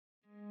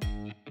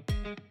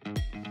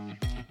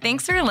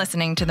Thanks for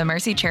listening to the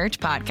Mercy Church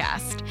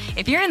podcast.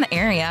 If you're in the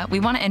area, we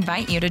want to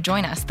invite you to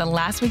join us the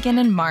last weekend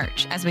in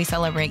March as we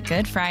celebrate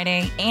Good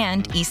Friday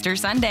and Easter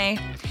Sunday.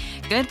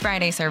 Good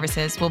Friday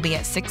services will be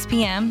at 6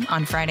 p.m.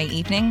 on Friday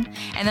evening,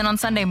 and then on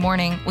Sunday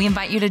morning, we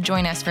invite you to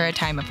join us for a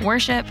time of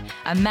worship,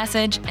 a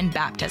message, and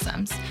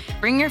baptisms.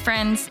 Bring your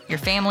friends, your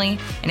family,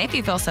 and if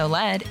you feel so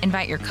led,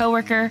 invite your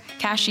coworker,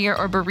 cashier,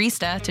 or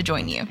barista to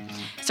join you.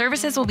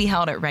 Services will be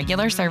held at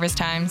regular service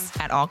times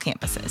at all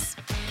campuses.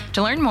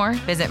 To learn more,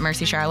 visit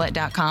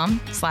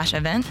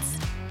mercycharlotte.com/events.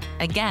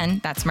 Again,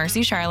 that's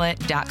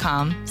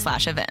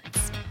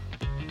mercycharlotte.com/events.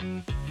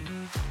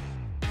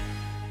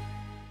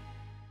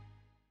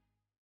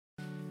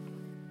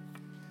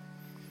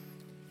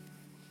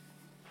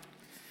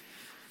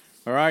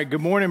 All right,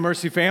 good morning,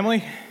 Mercy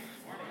family.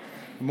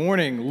 Good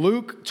morning.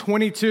 Luke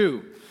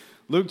 22.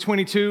 Luke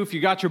 22, if you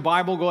got your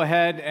Bible, go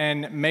ahead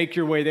and make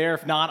your way there.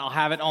 If not, I'll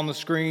have it on the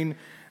screen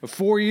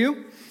for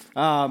you.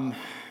 We're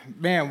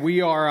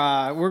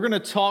going to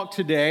talk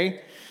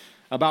today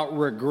about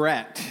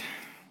regret.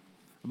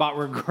 About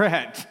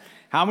regret.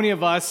 How many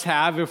of us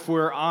have, if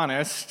we're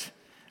honest,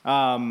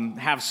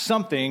 have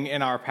something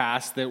in our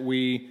past that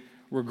we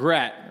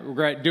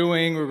regret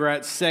doing,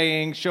 regret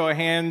saying? Show of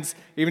hands,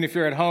 even if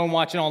you're at home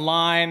watching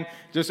online,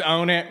 just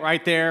own it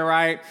right there,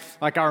 right?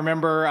 Like I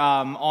remember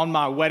on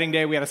my wedding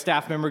day, we had a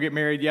staff member get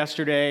married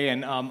yesterday,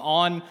 and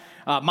on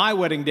my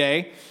wedding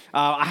day,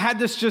 I had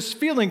this just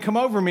feeling come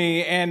over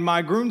me, and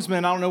my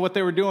groomsmen, I don't know what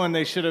they were doing.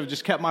 They should have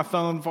just kept my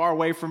phone far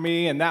away from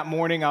me, and that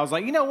morning I was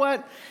like, you know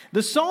what?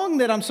 The song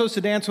that I'm supposed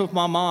to dance with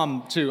my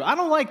mom to, I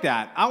don't like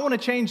that. I want to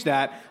change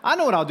that. I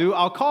know what I'll do.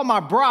 I'll call my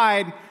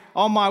bride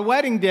on my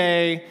wedding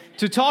day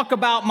to talk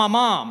about my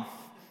mom,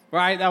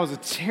 right? That was a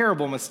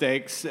terrible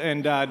mistake,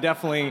 and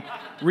definitely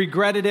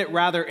regretted it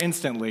rather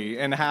instantly,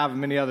 and have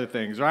many other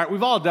things, right?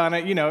 We've all done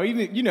it,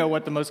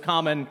 what the most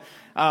common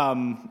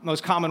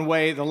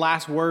way, the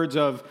last words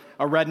of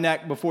a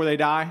redneck before they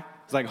die,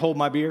 it's like, hold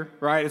my beer,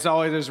 right? It's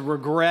always this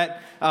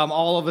regret.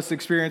 All of us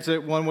experience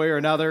it one way or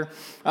another.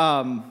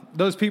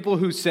 Those people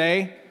who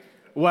say,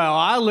 well,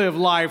 I live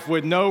life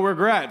with no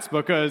regrets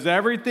because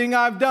everything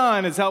I've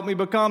done has helped me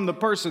become the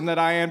person that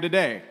I am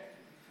today.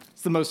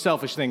 It's the most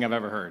selfish thing I've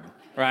ever heard,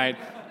 right?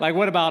 Like,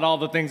 what about all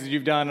the things that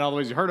you've done and all the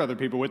ways you hurt other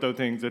people with those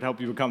things that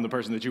help you become the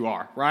person that you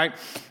are, right?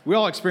 We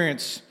all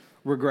experience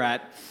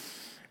regret.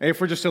 If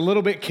we're just a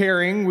little bit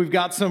caring, we've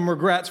got some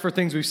regrets for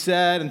things we've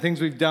said and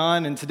things we've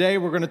done. And today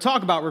we're going to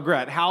talk about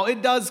regret, how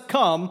it does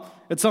come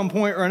at some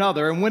point or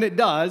another. And when it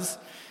does,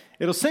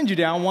 it'll send you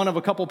down one of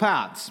a couple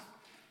paths.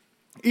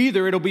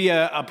 Either it'll be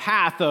a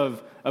path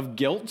of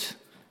guilt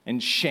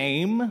and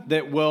shame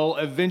that will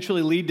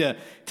eventually lead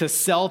to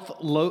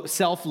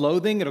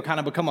self-loathing. It'll kind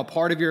of become a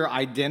part of your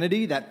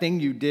identity, that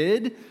thing you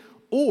did.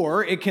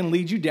 Or it can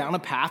lead you down a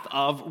path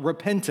of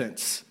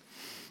repentance,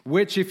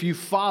 which, if you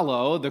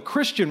follow the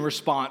Christian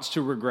response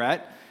to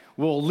regret,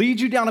 will lead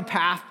you down a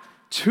path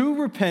to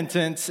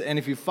repentance. And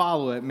if you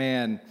follow it,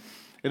 man,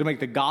 it'll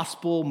make the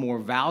gospel more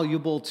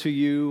valuable to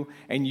you,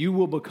 and you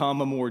will become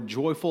a more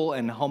joyful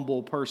and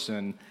humble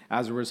person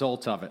as a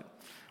result of it.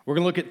 We're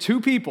going to look at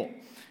two people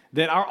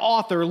that our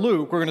author,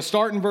 Luke, we're going to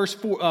start in verse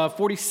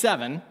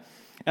 47,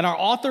 and our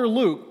author,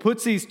 Luke,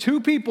 puts these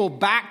two people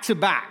back to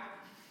back.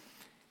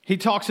 He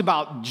talks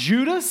about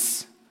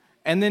Judas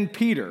and then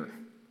Peter,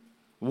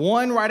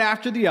 one right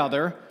after the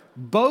other.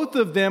 Both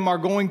of them are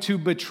going to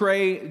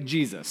betray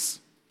Jesus.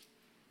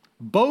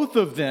 Both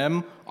of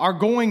them are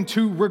going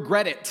to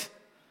regret it.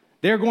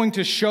 They're going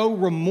to show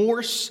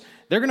remorse.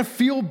 They're going to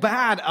feel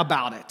bad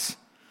about it.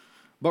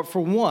 But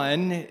for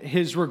one,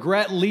 his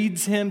regret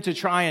leads him to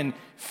try and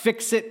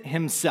fix it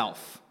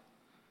himself,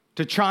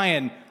 to try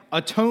and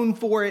atone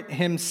for it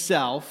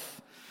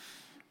himself,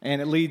 and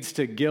it leads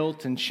to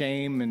guilt and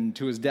shame and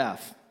to his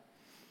death.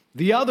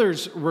 The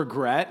other's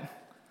regret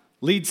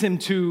leads him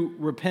to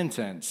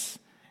repentance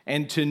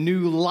and to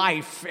new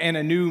life and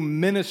a new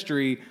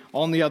ministry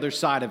on the other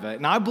side of it.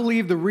 And I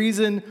believe the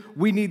reason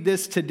we need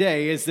this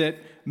today is that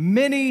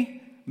many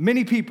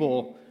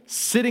people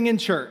sitting in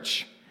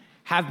church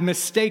have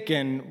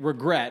mistaken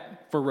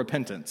regret for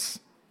repentance.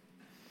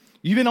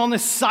 You've been on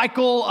this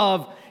cycle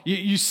of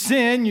you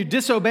sin, you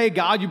disobey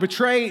God, you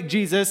betray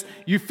Jesus,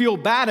 you feel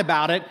bad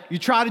about it, you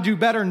try to do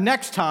better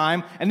next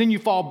time, and then you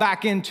fall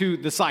back into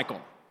the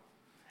cycle.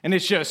 And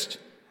it's just,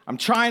 I'm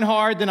trying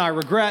hard, then I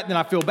regret, then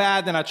I feel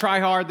bad, then I try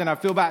hard, then I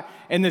feel bad.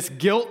 And this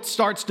guilt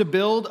starts to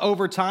build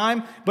over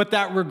time, but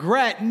that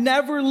regret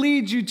never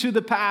leads you to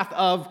the path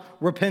of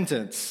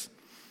repentance.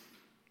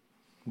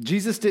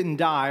 Jesus didn't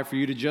die for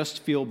you to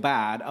just feel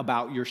bad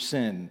about your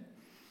sin.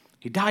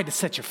 He died to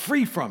set you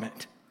free from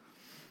it.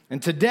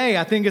 And today,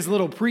 I think, is a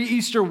little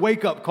pre-Easter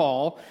wake-up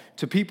call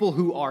to people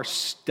who are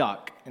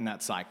stuck in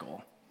that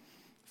cycle,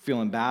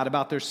 feeling bad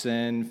about their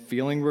sin,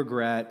 feeling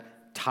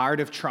regret,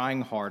 tired of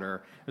trying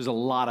harder. There's a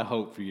lot of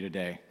hope for you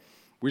today.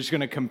 We're just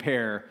going to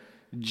compare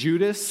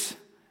Judas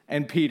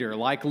and Peter,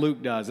 like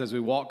Luke does, as we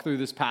walk through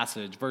this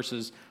passage,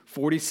 verses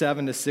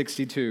 47 to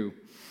 62.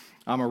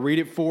 I'm going to read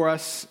it for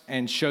us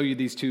and show you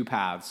these two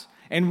paths.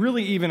 And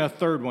really even a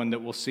third one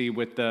that we'll see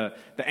with the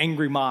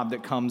angry mob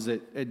that comes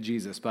at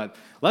Jesus. But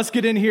let's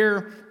get in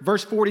here.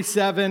 Verse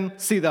 47,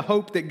 see the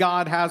hope that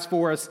God has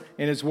for us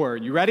in his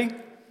word. You ready?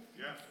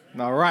 Yes.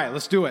 All right,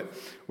 let's do it.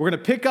 We're going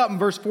to pick up in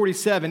verse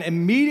 47.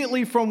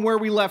 Immediately from where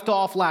we left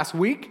off last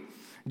week,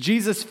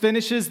 Jesus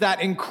finishes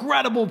that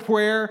incredible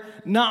prayer,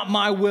 not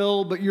my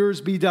will, but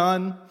yours be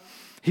done.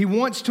 He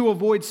wants to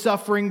avoid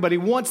suffering, but he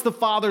wants the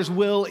Father's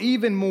will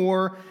even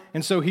more.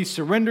 And so he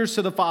surrenders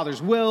to the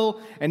Father's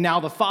will, and now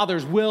the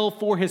Father's will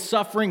for his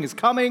suffering is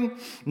coming.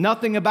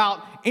 Nothing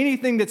about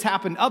anything that's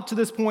happened up to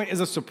this point is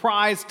a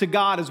surprise to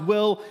God. His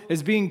will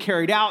is being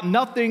carried out.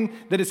 Nothing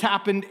that has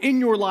happened in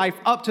your life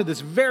up to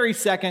this very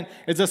second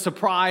is a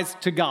surprise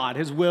to God.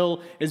 His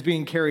will is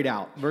being carried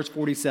out. Verse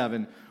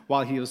 47,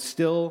 while he was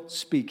still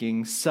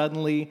speaking,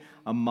 suddenly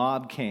a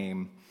mob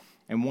came,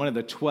 and one of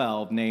the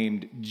 12,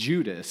 named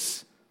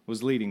Judas,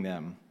 was leading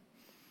them.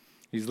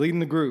 He's leading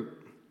the group.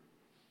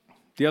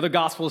 The other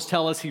Gospels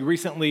tell us he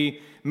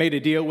recently made a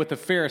deal with the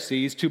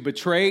Pharisees to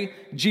betray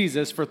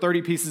Jesus for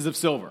 30 pieces of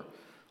silver.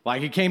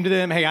 Like he came to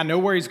them, hey, I know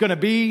where he's going to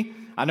be.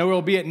 I know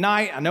he'll be at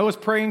night. I know his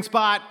praying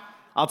spot.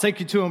 I'll take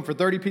you to him for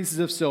 30 pieces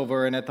of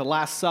silver. And at the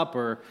Last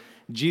Supper,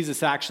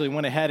 Jesus actually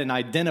went ahead and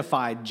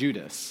identified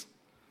Judas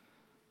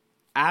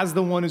as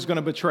the one who's going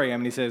to betray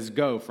him. And he says,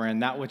 go,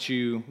 friend, that what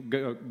you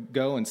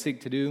go and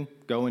seek to do,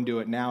 go and do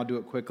it now, do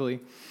it quickly.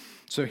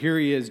 So here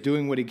he is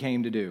doing what he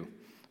came to do,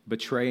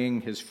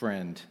 betraying his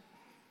friend.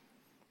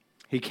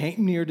 He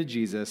came near to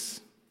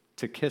Jesus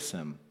to kiss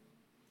him.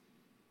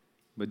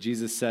 But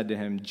Jesus said to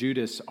him,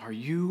 Judas, are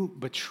you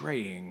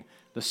betraying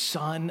the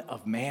Son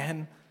of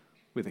Man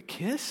with a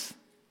kiss?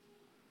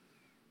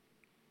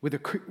 With a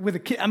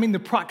kiss? I mean, the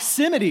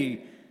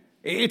proximity,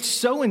 it's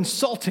so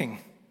insulting.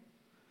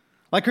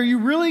 Like, are you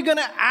really going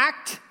to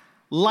act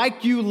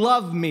like you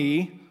love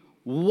me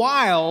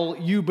while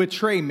you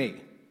betray me?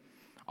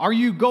 Are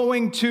you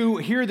going to,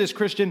 hear this,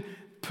 Christian,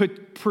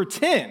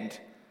 pretend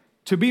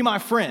to be my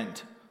friend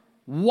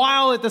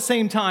while at the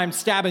same time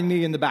stabbing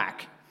me in the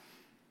back?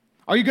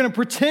 Are you going to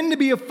pretend to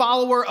be a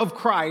follower of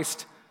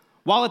Christ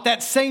while at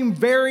that same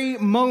very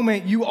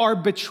moment you are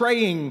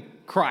betraying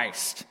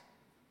Christ?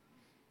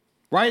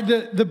 Right?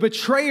 The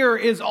betrayer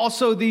is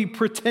also the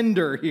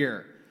pretender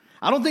here.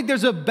 I don't think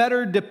there's a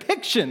better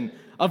depiction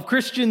of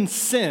Christian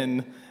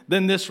sin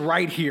than this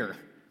right here.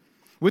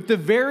 With the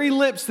very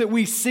lips that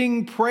we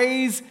sing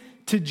praise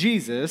to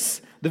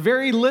Jesus, the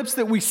very lips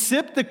that we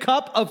sip the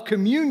cup of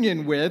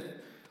communion with,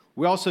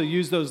 we also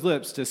use those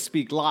lips to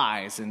speak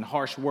lies and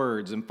harsh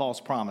words and false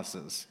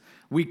promises.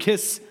 We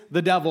kiss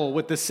the devil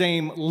with the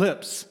same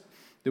lips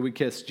that we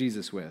kiss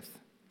Jesus with.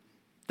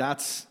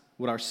 That's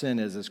what our sin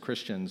is as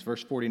Christians.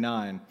 Verse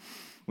 49,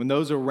 when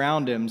those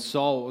around him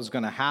saw what was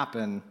going to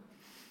happen,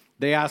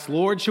 they asked,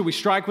 Lord, should we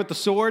strike with the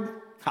sword?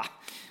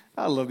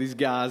 I love these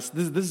guys.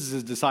 This is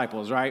his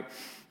disciples, right?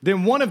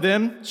 Then one of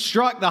them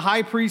struck the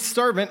high priest's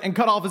servant and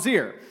cut off his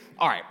ear.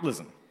 All right,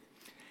 listen.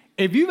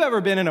 If you've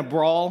ever been in a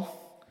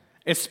brawl,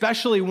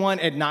 especially one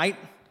at night,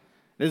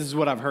 this is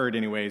what I've heard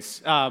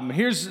anyways.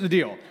 Here's the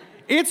deal.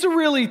 It's a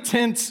really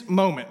tense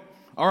moment,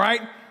 all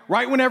right?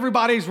 Right when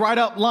everybody's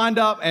lined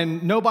up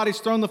and nobody's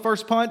thrown the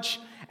first punch.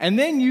 And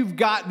then you've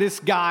got this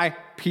guy,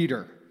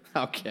 Peter.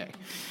 Okay.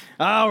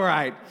 All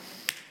right.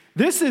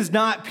 This is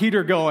not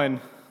Peter going,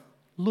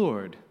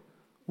 Lord,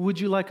 would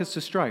you like us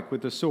to strike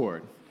with the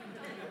sword?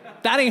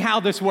 That ain't how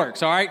this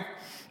works, all right?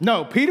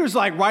 No, Peter's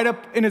like right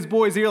up in his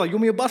boy's ear, like, you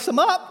want me to bust him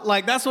up?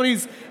 Like, that's what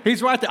he's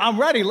right there. I'm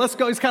ready. Let's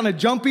go. He's kind of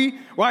jumpy,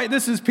 right?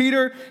 This is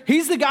Peter.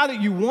 He's the guy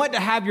that you want to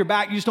have your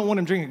back. You just don't want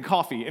him drinking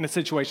coffee in a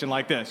situation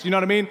like this. You know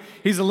what I mean?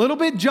 He's a little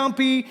bit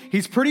jumpy.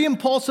 He's pretty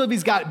impulsive.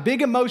 He's got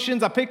big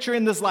emotions. I picture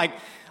him this like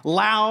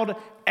loud,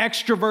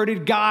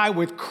 extroverted guy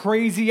with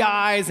crazy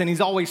eyes, and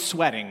he's always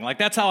sweating. Like,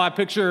 that's how I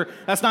picture,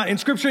 that's not in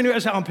scripture,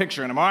 that's how I'm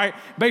picturing him, all right?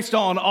 Based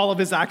on all of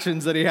his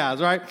actions that he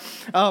has, right?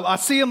 I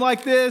see him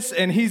like this,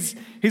 and he's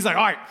like,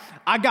 all right,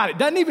 I got it.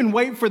 Doesn't even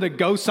wait for the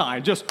go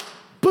sign, just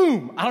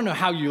boom. I don't know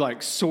how you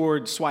like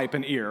sword swipe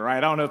an ear, right?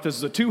 I don't know if this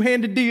is a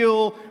two-handed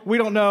deal. We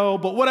don't know,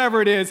 but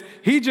whatever it is,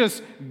 he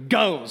just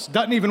goes,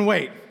 doesn't even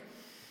wait.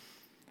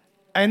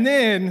 And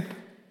then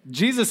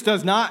Jesus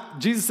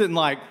isn't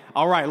like,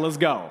 all right, let's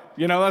go.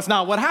 You know, that's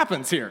not what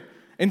happens here.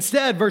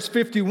 Instead, verse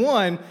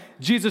 51,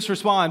 Jesus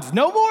responds,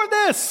 no more of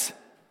this.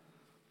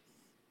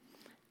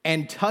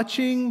 And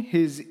touching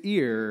his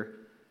ear,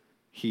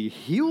 he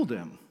healed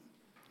him.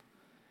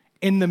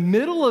 In the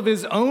middle of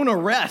his own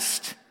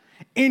arrest,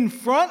 in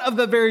front of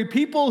the very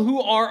people who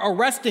are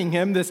arresting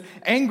him, this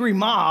angry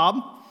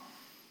mob,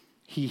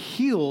 he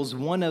heals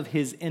one of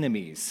his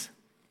enemies.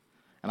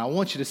 And I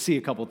want you to see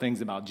a couple things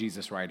about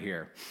Jesus right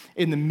here.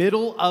 In the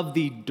middle of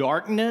the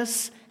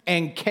darkness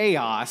and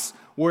chaos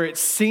where it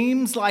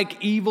seems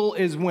like evil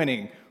is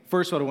winning,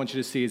 first what I want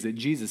you to see is that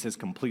Jesus is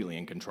completely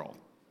in control.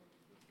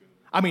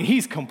 I mean,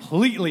 he's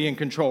completely in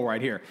control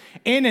right here.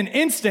 In an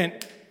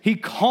instant, he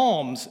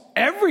calms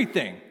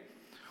everything,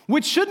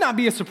 which should not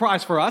be a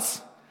surprise for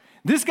us.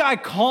 This guy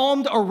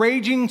calmed a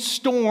raging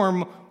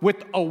storm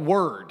with a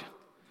word.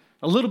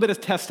 A little bit of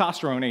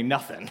testosterone ain't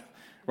nothing,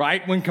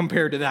 right, when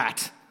compared to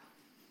that.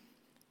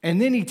 And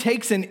then he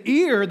takes an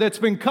ear that's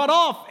been cut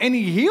off and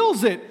he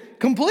heals it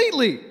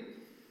completely.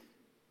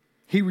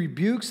 He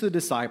rebukes the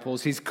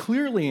disciples. He's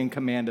clearly in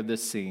command of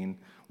this scene.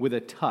 With a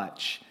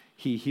touch,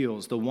 he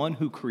heals. The one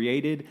who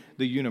created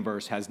the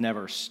universe has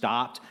never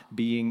stopped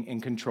being in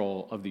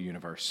control of the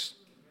universe.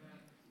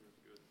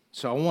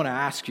 So I want to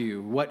ask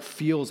you, what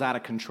feels out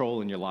of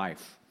control in your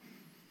life?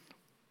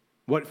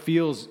 What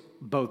feels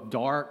both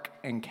dark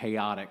and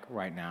chaotic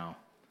right now?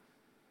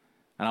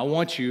 And I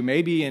want you,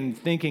 maybe in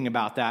thinking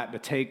about that, to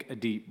take a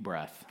deep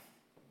breath.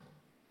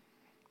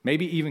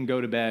 Maybe even go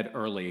to bed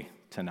early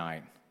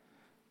tonight,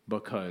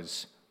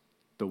 because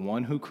the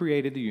one who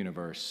created the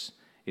universe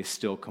is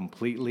still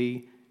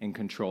completely in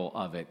control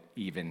of it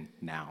even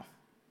now.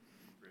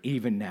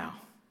 Even now.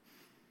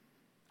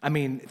 I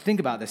mean, think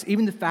about this.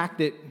 Even the fact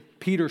that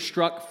Peter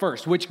struck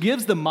first, which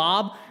gives the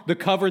mob the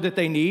cover that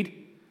they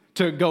need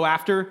to go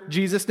after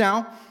Jesus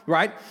now,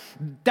 right?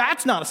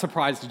 That's not a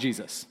surprise to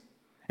Jesus.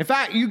 In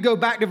fact, you go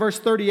back to verse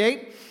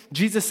 38,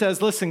 Jesus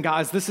says, listen,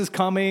 guys, this is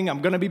coming.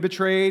 I'm going to be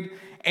betrayed.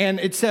 And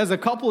it says a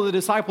couple of the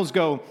disciples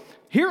go,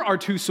 here are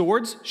 2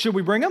 swords. Should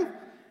we bring them?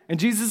 And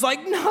Jesus is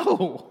like,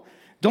 no,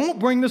 don't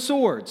bring the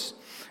swords.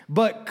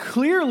 But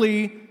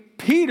clearly,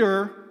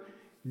 Peter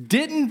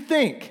didn't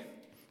think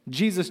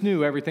Jesus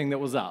knew everything that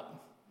was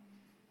up.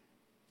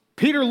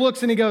 Peter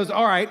looks and he goes,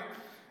 all right,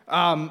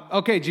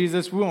 okay,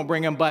 Jesus, we won't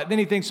bring him. But then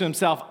he thinks to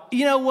himself,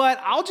 you know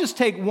what? I'll just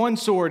take 1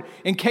 sword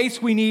in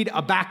case we need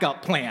a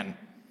backup plan.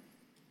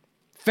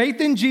 Faith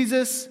in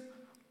Jesus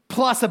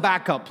plus a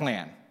backup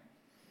plan.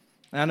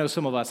 And I know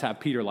some of us have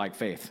Peter-like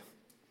faith.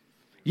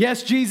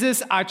 Yes,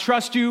 Jesus, I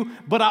trust you,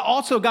 but I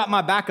also got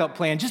my backup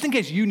plan just in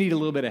case you need a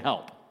little bit of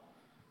help.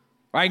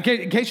 Right?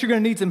 In case you're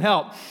going to need some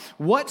help.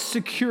 What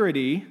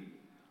security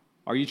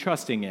are you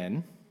trusting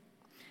in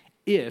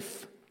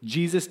if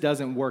Jesus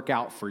doesn't work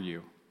out for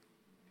you?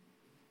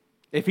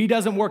 If he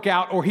doesn't work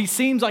out, or he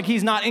seems like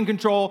he's not in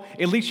control,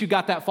 at least you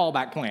got that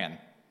fallback plan.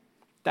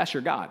 That's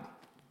your God.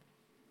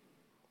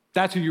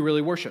 That's who you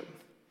really worship.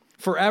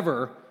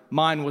 Forever,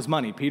 mine was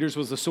money. Peter's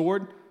was the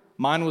sword.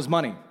 Mine was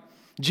money.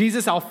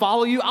 Jesus, I'll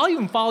follow you. I'll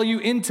even follow you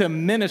into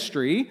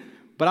ministry,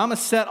 but I'm going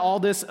to set all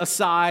this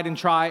aside and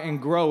try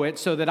and grow it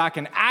so that I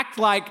can act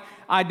like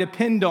I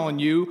depend on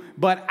you,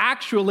 but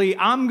actually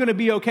I'm going to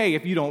be okay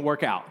if you don't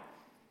work out.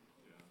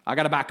 I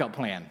got a backup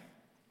plan.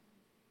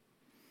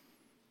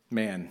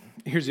 Man,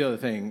 here's the other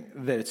thing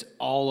that's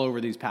all over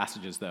these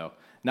passages, though.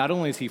 Not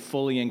only is he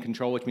fully in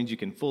control, which means you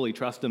can fully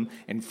trust him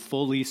and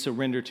fully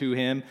surrender to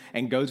him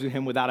and go to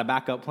him without a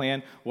backup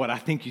plan, what I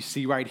think you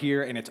see right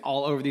here, and it's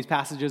all over these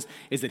passages,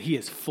 is that he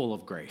is full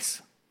of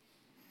grace.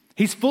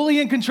 He's fully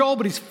in control,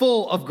 but he's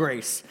full of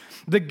grace.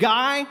 The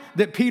guy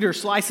that Peter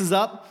slices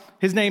up,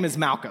 his name is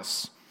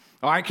Malchus.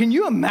 All right, can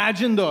you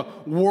imagine the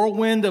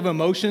whirlwind of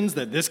emotions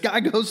that this guy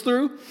goes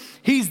through?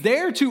 He's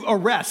there to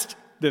arrest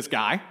this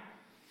guy.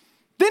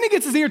 Then he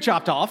gets his ear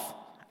chopped off,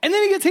 and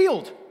then he gets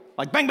healed.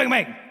 Like bang, bang,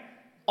 bang,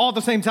 all at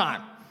the same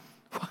time.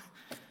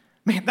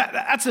 Man,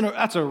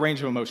 that's a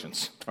range of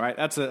emotions, all right?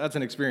 That's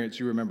an experience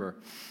you remember.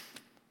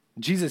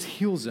 Jesus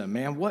heals him,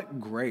 man. What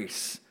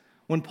grace.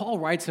 When Paul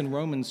writes in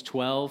Romans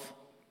 12,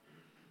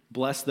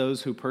 bless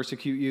those who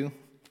persecute you,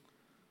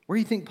 where do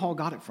you think Paul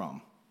got it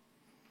from?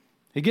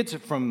 He gets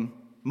it from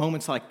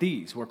moments like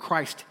these where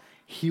Christ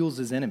heals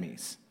his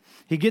enemies.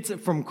 He gets it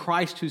from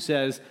Christ who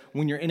says,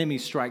 when your enemy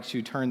strikes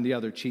you, turn the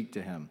other cheek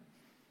to him.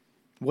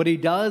 What he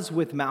does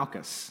with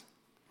Malchus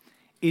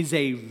is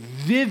a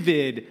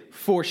vivid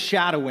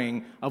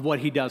foreshadowing of what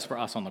he does for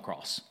us on the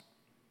cross.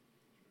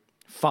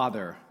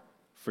 Father,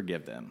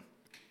 forgive them.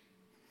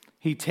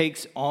 He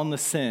takes on the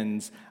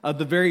sins of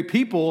the very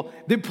people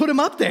that put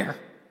him up there.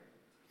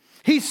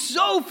 He's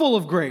so full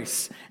of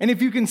grace. And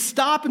if you can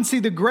stop and see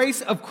the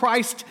grace of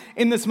Christ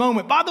in this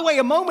moment, by the way,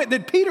 a moment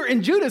that Peter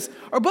and Judas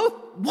are both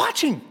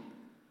watching.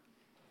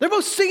 They're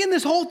both seeing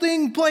this whole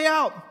thing play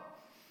out.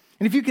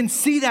 And if you can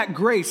see that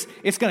grace,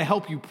 it's going to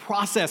help you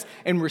process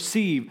and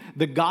receive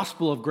the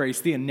gospel of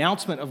grace, the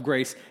announcement of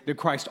grace that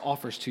Christ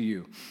offers to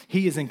you.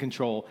 He is in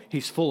control.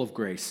 He's full of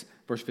grace.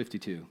 Verse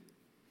 52.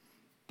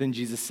 Then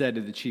Jesus said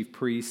to the chief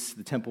priests,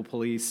 the temple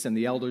police, and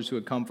the elders who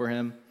had come for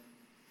him,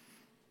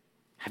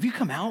 have you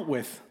come out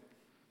with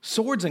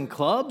swords and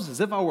clubs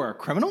as if I were a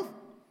criminal?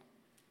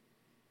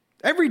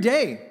 Every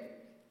day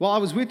while I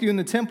was with you in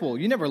the temple,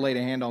 you never laid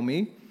a hand on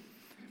me.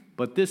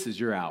 But this is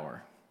your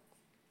hour,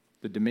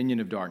 the dominion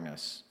of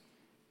darkness.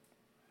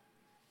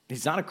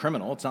 He's not a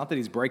criminal. It's not that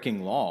he's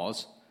breaking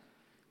laws.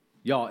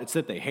 Y'all, it's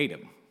that they hate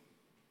him.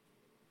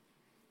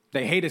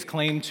 They hate his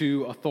claim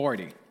to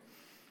authority.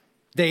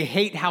 They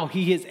hate how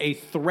he is a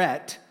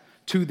threat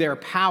to their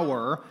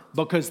power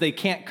because they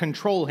can't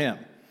control him.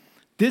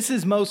 This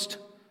is most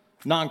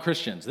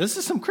non-Christians. This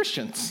is some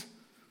Christians.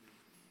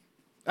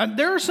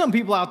 There are some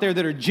people out there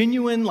that are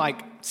genuine,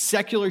 like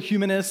secular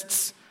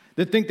humanists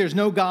that think there's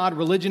no God,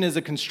 religion is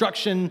a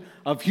construction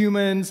of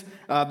humans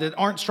that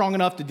aren't strong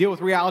enough to deal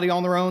with reality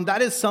on their own.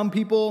 That is some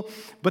people,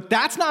 but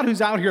that's not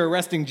who's out here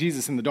arresting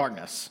Jesus in the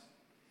darkness.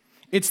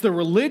 It's the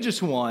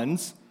religious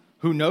ones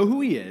who know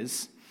who he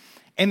is,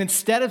 and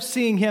instead of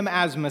seeing him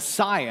as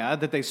Messiah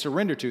that they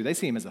surrender to, they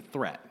see him as a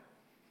threat.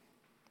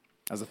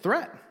 As a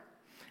threat.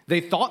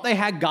 They thought they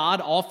had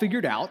God all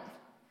figured out.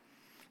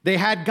 They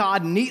had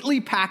God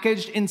neatly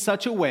packaged in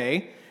such a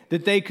way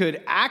that they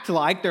could act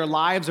like their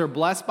lives are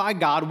blessed by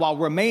God while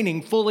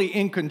remaining fully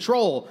in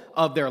control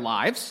of their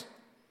lives.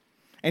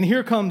 And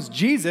here comes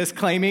Jesus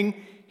claiming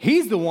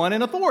he's the one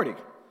in authority,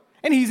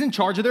 and he's in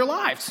charge of their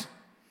lives.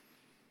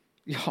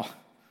 Y'all,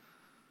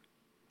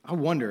 I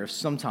wonder if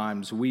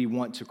sometimes we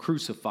want to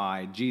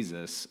crucify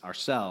Jesus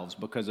ourselves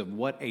because of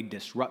what a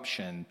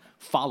disruption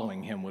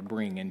following him would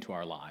bring into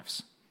our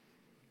lives.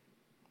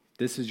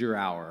 This is your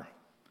hour,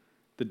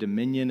 the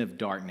dominion of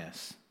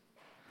darkness.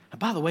 And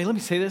by the way, let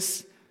me say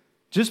this.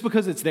 Just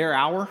because it's their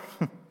hour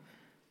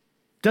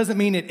doesn't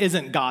mean it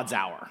isn't God's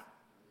hour.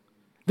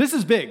 This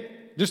is big.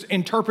 Just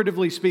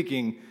interpretively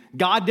speaking,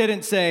 God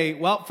didn't say,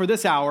 well, for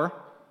this hour,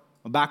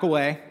 I'll back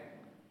away.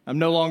 I'm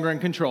no longer in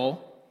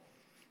control.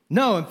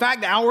 No, in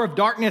fact, the hour of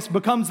darkness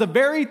becomes the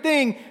very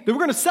thing that we're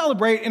going to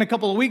celebrate in a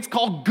couple of weeks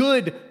called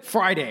Good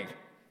Friday.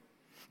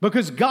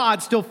 Because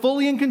God, still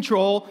fully in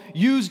control,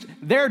 used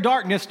their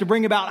darkness to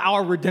bring about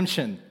our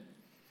redemption.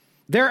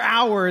 Their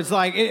hour is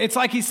like, it's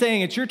like he's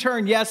saying, it's your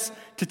turn, yes,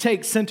 to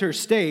take center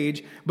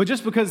stage, but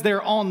just because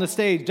they're on the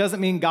stage doesn't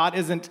mean God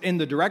isn't in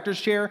the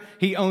director's chair.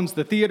 He owns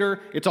the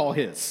theater. It's all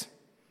his.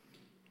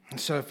 And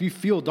so if you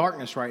feel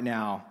darkness right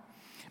now,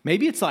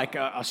 maybe it's like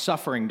a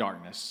suffering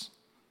darkness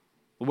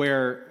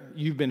where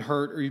you've been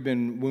hurt or you've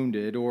been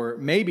wounded, or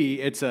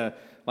maybe it's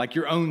like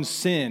your own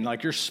sin,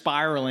 like you're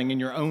spiraling in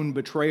your own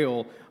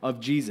betrayal of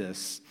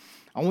Jesus.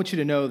 I want you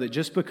to know that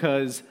just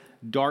because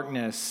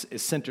darkness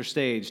is center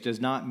stage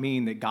does not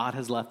mean that God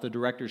has left the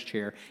director's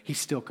chair. He's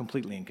still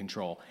completely in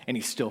control, and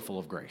he's still full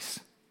of grace,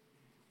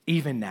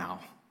 even now.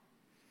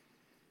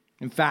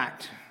 In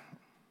fact,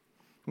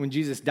 when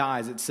Jesus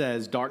dies, it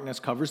says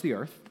darkness covers the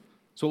earth.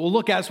 So we'll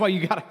look at, that's why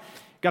you got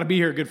to be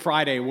here Good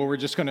Friday, where we're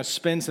just going to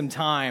spend some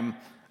time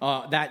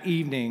that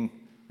evening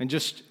and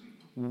just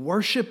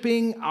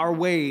worshiping our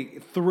way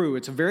through.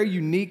 It's a very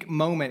unique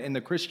moment in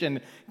the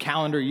Christian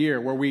calendar year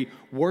where we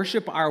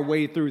worship our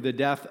way through the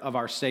death of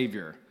our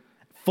Savior.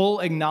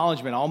 Full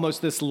acknowledgement,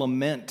 almost this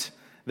lament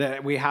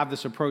that we have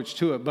this approach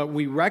to it. But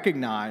we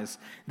recognize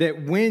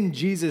that when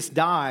Jesus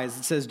dies,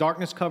 it says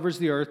darkness covers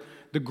the earth,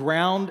 the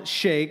ground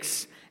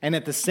shakes, and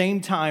at the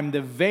same time,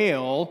 the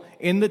veil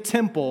in the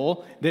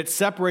temple that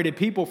separated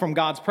people from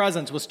God's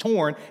presence was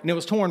torn, and it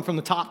was torn from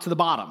the top to the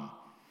bottom.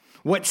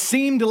 What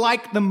seemed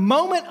like the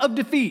moment of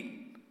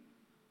defeat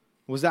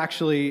was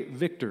actually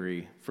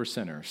victory for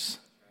sinners.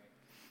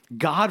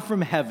 God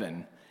from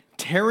heaven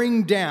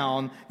tearing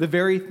down the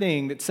very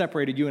thing that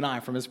separated you and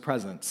I from his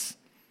presence.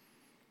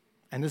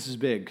 And this is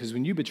big, because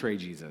when you betray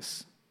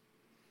Jesus,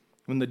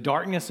 when the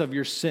darkness of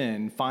your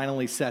sin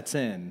finally sets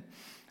in,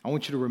 I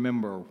want you to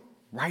remember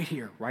right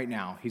here, right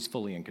now, he's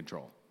fully in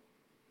control.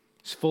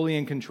 He's fully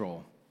in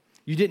control.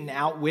 You didn't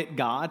outwit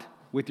God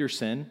with your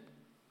sin.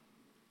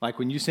 Like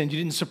when you sinned, you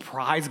didn't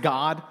surprise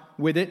God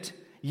with it.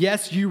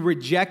 Yes, you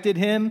rejected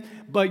him,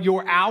 but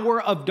your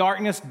hour of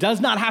darkness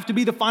does not have to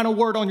be the final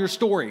word on your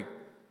story.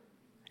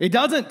 It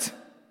doesn't.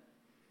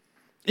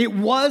 It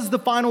was the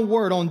final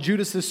word on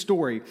Judas's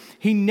story.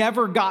 He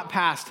never got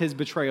past his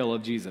betrayal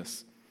of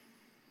Jesus.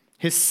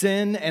 His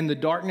sin and the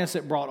darkness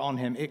it brought on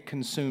him, it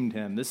consumed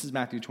him. This is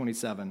Matthew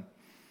 27.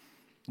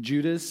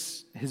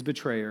 Judas, his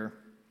betrayer,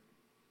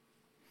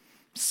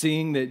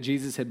 seeing that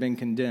Jesus had been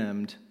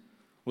condemned,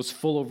 was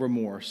full of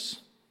remorse.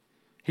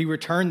 He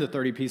returned the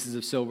 30 pieces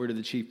of silver to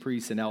the chief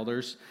priests and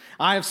elders.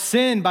 I have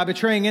sinned by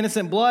betraying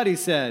innocent blood, he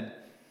said.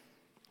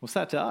 What's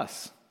that to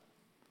us?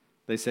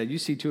 They said, you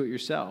see to it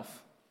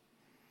yourself.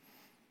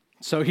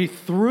 So he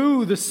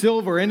threw the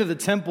silver into the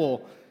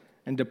temple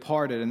and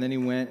departed, and then he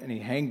went and he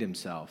hanged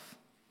himself.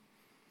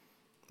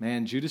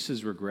 Man,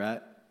 Judas's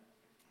regret,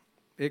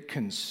 it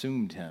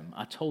consumed him.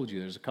 I told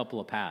you there's a couple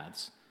of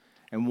paths.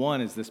 And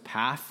one is this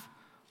path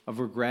of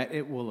regret.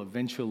 It will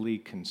eventually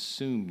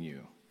consume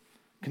you.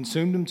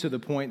 Consumed him to the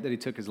point that he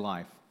took his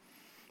life.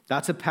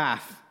 That's a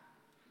path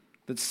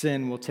that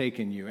sin will take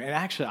in you. And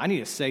actually, I need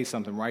to say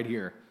something right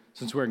here,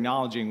 since we're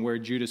acknowledging where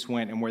Judas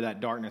went and where that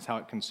darkness, how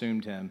it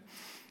consumed him.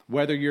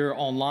 Whether you're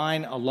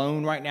online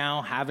alone right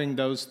now having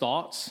those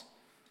thoughts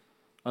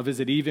of, is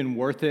it even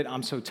worth it?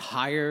 I'm so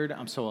tired.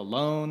 I'm so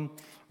alone.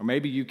 Or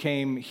maybe you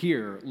came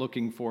here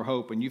looking for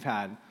hope and you've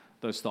had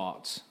those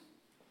thoughts.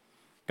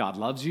 God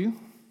loves you.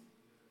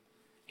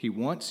 He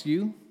wants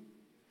you.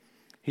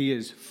 He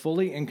is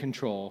fully in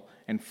control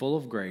and full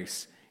of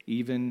grace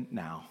even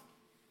now.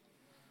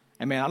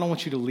 And man, I don't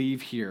want you to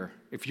leave here.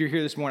 If you're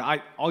here this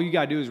morning, all you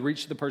got to do is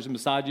reach the person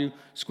beside you,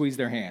 squeeze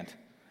their hand.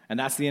 And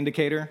that's the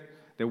indicator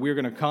that we're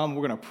going to come,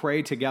 we're going to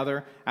pray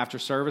together after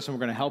service, and we're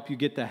going to help you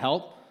get the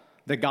help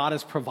that God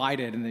has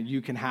provided and that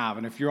you can have.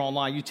 And if you're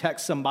online, you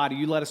text somebody,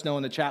 you let us know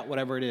in the chat,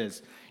 whatever it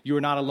is. You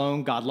are not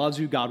alone. God loves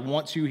you. God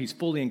wants you. He's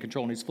fully in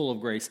control, and he's full of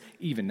grace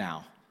even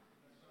now.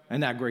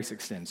 And that grace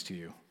extends to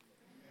you.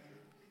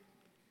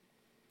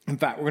 In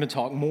fact, we're going to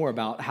talk more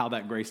about how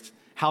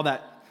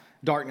that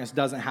darkness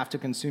doesn't have to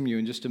consume you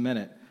in just a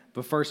minute.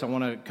 But first, I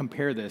want to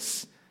compare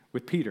this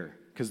with Peter,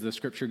 because the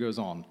scripture goes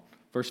on.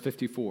 Verse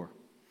 54.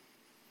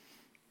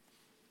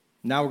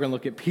 Now we're going to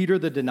look at Peter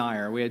the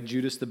denier. We had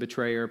Judas the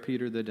betrayer,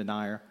 Peter the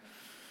denier.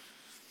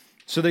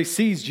 So they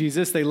seized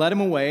Jesus, they led him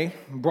away,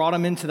 brought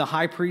him into the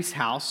high priest's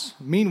house.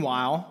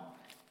 Meanwhile,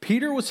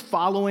 Peter was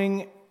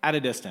following at a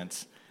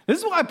distance. This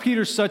is why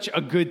Peter's such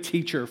a good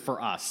teacher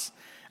for us,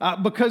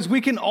 because we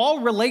can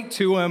all relate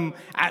to him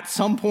at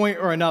some point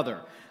or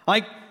another.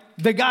 Like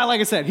the guy, like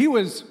I said,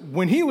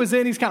 when he was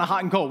in, he's kind of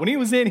hot and cold. When he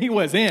was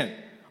in,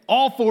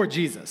 all for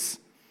Jesus.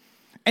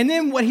 And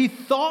then what he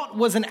thought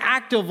was an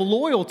act of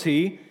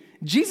loyalty,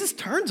 Jesus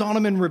turns on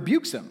him and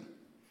rebukes him,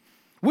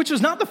 which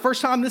was not the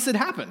first time this had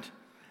happened.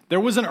 There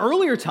was an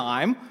earlier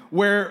time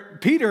where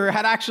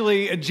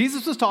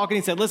Jesus was talking,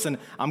 he said, listen,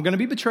 I'm going to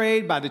be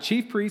betrayed by the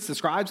chief priests, the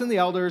scribes, and the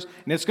elders,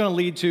 and it's going to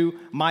lead to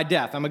my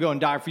death. I'm going to go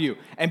and die for you.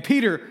 And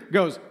Peter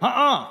goes,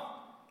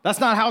 that's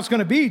not how it's going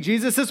to be,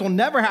 Jesus. This will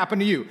never happen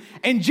to you.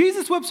 And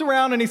Jesus whips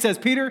around and he says,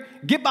 Peter,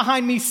 get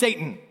behind me,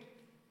 Satan.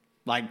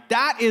 Like,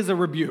 that is a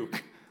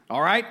rebuke,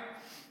 all right?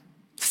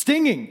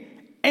 Stinging.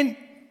 And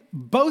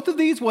both of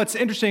these, what's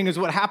interesting is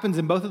what happens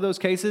in both of those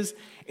cases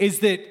is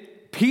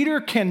that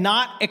Peter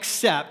cannot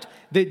accept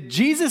that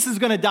Jesus is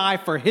going to die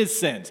for his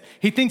sins.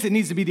 He thinks it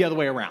needs to be the other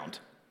way around.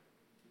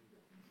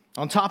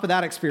 On top of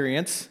that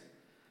experience,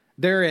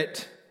 they're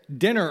at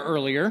dinner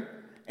earlier,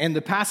 and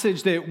the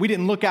passage that we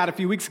didn't look at a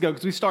few weeks ago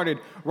because we started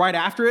right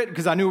after it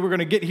because I knew we were going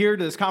to get here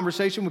to this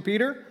conversation with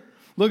Peter.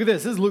 Look at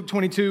this. This is Luke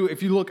 22.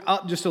 If you look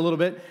up just a little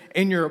bit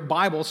in your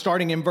Bible,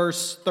 starting in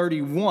verse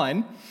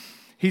 31,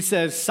 he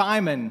says,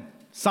 Simon,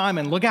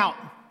 look out.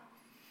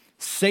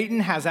 Satan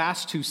has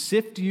asked to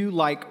sift you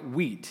like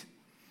wheat,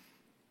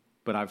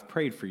 but I've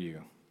prayed for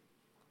you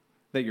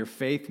that your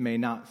faith may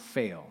not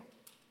fail.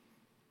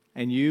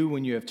 And you,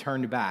 when you have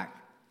turned back,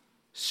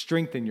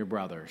 strengthen your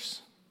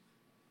brothers.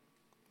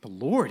 The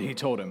Lord, he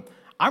told him,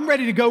 I'm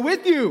ready to go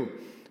with you,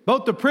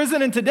 both to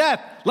prison and to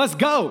death. Let's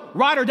go,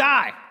 ride or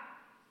die.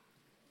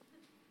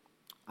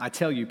 I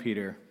tell you,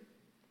 Peter,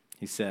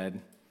 he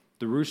said,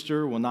 the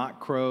rooster will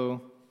not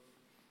crow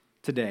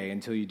today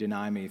until you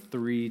deny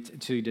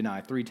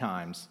three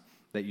times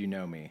that you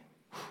know me.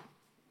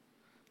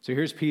 So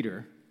here's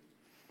Peter.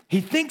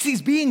 He thinks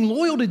he's being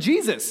loyal to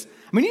Jesus.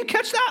 I mean, you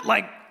catch that?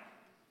 Like,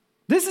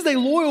 this is a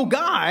loyal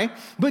guy,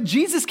 but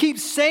Jesus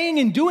keeps saying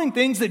and doing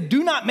things that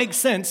do not make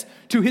sense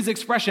to his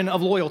expression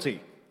of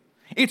loyalty.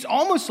 It's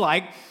almost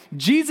like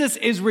Jesus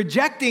is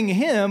rejecting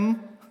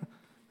him,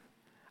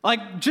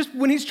 like just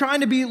when he's trying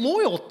to be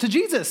loyal to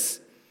Jesus.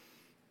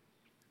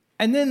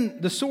 And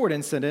then the sword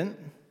incident,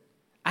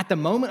 at the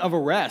moment of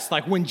arrest,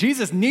 like when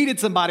Jesus needed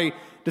somebody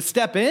to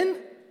step in,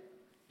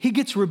 he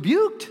gets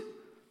rebuked.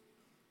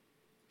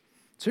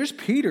 So here's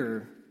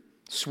Peter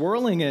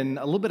swirling in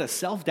a little bit of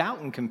self-doubt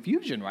and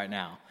confusion right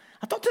now.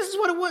 I thought this is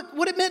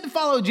what it meant to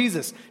follow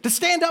Jesus, to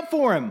stand up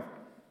for him.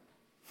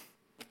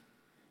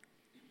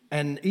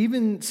 And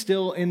even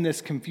still in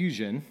this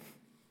confusion,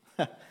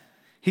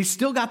 he's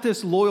still got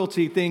this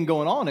loyalty thing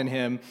going on in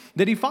him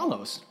that he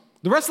follows.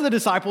 The rest of the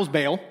disciples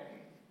bail.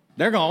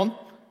 They're gone.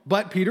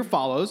 But Peter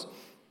follows.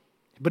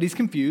 But he's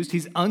confused.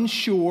 He's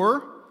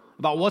unsure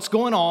about what's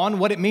going on,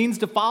 what it means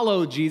to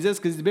follow Jesus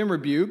because he's been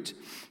rebuked.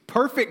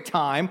 Perfect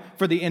time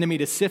for the enemy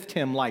to sift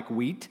him like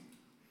wheat.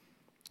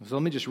 So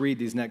let me just read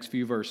these next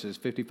few verses,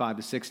 55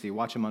 to 60.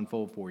 Watch them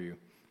unfold for you.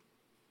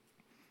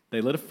 They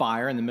lit a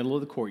fire in the middle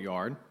of the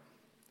courtyard,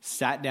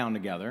 sat down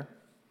together,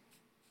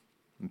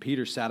 and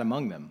Peter sat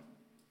among them.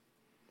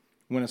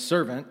 When a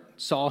servant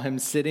saw him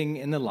sitting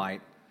in the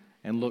light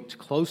and looked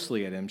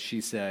closely at him,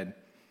 she said,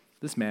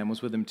 this man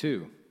was with him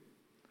too.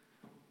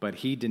 But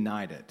he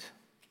denied it.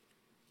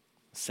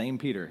 Same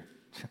Peter,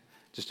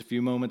 just a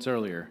few moments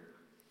earlier,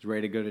 was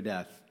ready to go to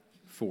death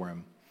for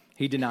him.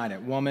 He denied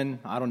it. Woman,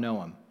 I don't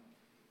know him.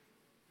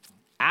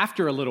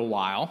 After a little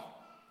while,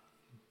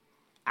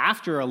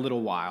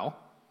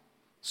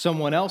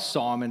 someone else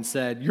saw him and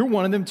said, you're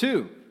one of them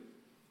too.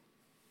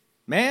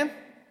 Man,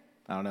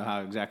 I don't know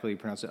how exactly you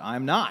pronounce it. I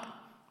am not,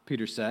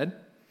 Peter said.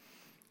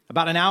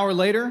 About an hour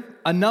later,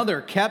 another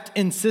kept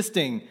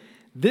insisting,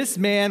 this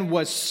man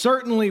was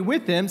certainly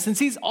with him since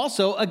he's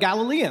also a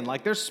Galilean.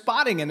 Like they're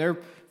spotting and they're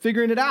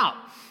figuring it out.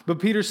 But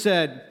Peter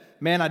said,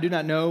 man, I do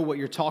not know what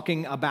you're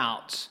talking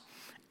about.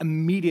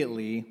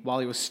 Immediately, while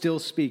he was still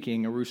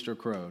speaking, a rooster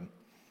crowed.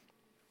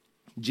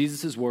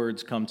 Jesus'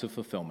 words come to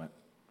fulfillment.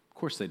 Of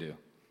course they do.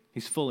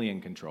 He's fully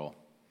in control.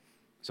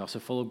 He's also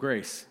full of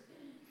grace.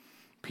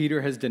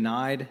 Peter has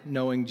denied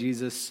knowing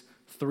Jesus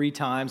 3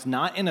 times,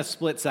 not in a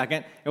split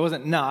second. It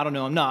wasn't, no, I don't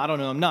know him, no, I don't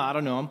know him, no, I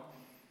don't know him.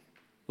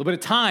 A little bit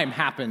of time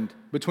happened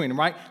between them,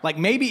 right? Like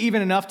maybe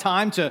even enough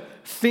time to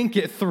think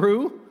it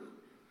through.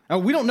 Now,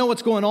 we don't know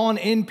what's going on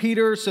in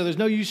Peter, so there's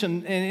no use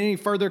in any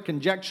further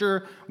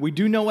conjecture. We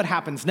do know what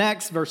happens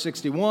next. Verse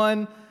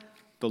 61,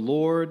 the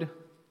Lord,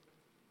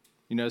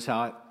 you notice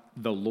how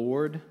the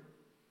Lord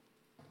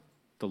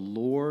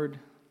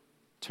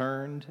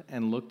turned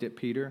and looked at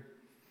Peter.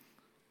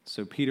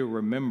 So Peter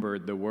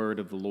remembered the word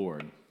of the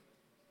Lord,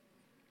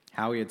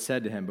 how he had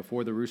said to him,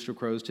 before the rooster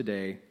crows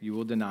today, you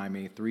will deny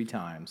me 3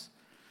 times.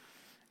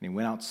 And he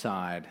went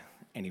outside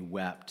and he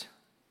wept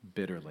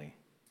bitterly.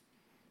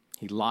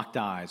 He locked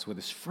eyes with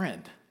his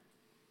friend,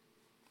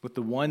 with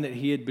the one that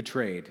he had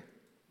betrayed.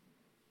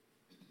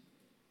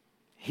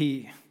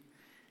 He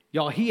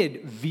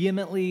had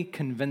vehemently,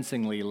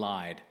 convincingly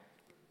lied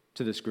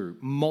to this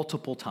group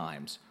multiple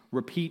times.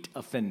 Repeat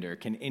offender.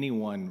 Can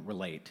anyone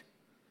relate?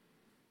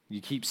 You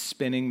keep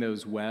spinning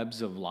those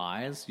webs of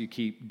lies. You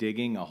keep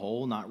digging a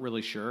hole, not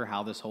really sure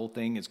how this whole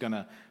thing is going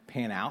to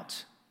pan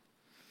out.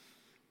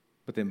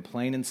 But then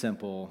plain and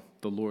simple,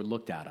 the Lord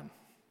looked at him.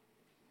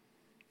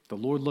 The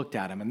Lord looked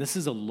at him, and this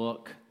is a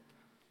look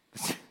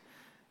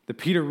that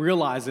Peter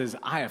realizes,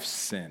 I have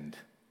sinned.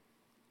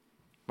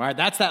 Right?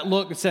 That's that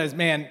look that says,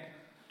 man,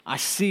 I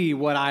see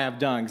what I have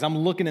done, because I'm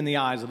looking in the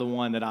eyes of the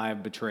one that I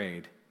have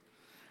betrayed.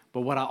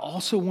 But what I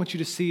also want you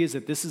to see is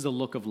that this is a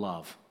look of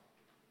love.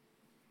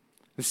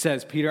 It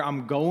says, Peter,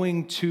 I'm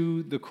going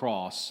to the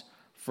cross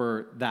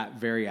for that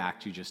very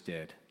act you just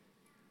did.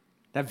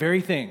 That very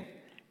thing.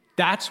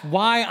 That's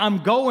why I'm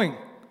going.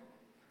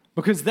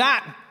 Because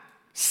that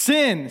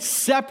sin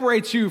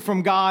separates you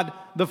from God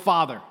the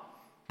Father.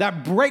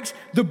 That breaks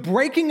the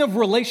breaking of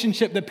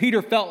relationship that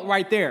Peter felt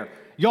right there.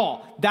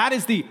 Y'all, that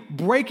is the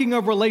breaking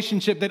of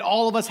relationship that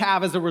all of us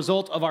have as a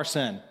result of our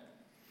sin.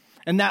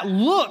 And that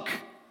look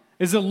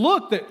is a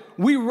look that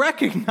we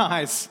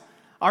recognize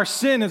our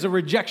sin as a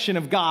rejection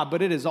of God,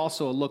 but it is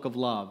also a look of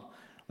love.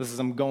 This is,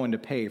 I'm going to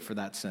pay for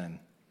that sin.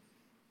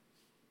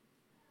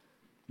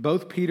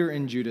 Both Peter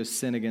and Judas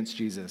sin against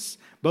Jesus.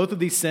 Both of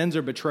these sins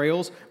are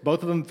betrayals.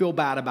 Both of them feel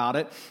bad about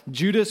it.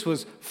 Judas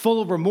was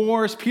full of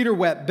remorse. Peter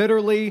wept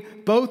bitterly.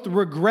 Both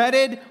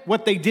regretted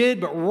what they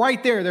did, but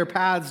right there, their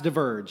paths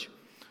diverge.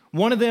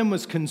 One of them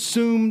was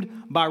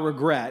consumed by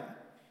regret.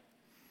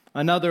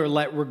 Another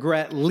let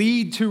regret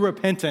lead to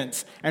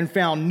repentance and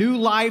found new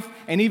life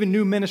and even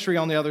new ministry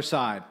on the other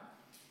side.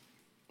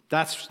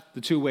 That's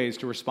the 2 ways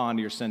to respond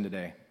to your sin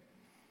today.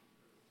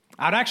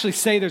 I'd actually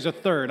say there's a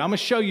third. I'm going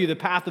to show you the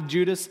path of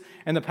Judas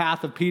and the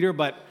path of Peter,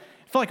 but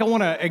I feel like I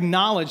want to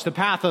acknowledge the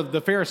path of the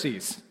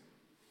Pharisees.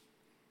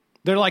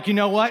 They're like, you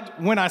know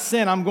what? When I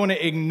sin, I'm going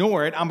to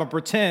ignore it. I'm going to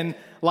pretend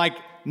like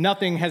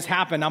nothing has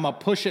happened. I'm going to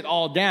push it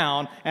all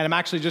down, and I'm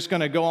actually just going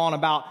to go on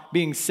about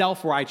being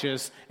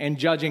self-righteous and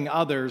judging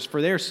others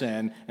for their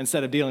sin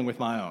instead of dealing with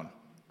my own.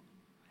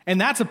 And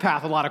that's a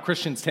path a lot of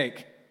Christians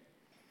take.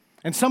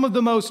 And some of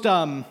the most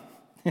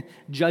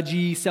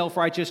judgy,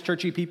 self-righteous,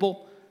 churchy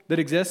people that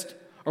exist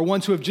are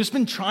ones who have just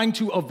been trying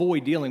to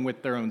avoid dealing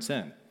with their own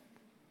sin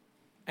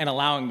and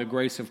allowing the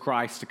grace of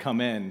Christ to come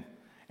in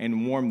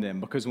and warm them,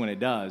 because when it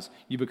does,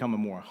 you become a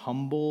more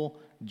humble,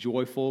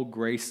 joyful,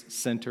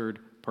 grace-centered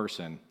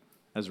person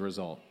as a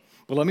result.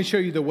 But let me show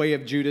you the way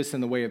of Judas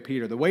and the way of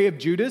Peter. The way of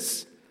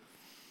Judas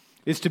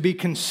is to be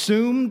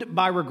consumed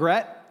by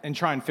regret and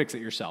try and fix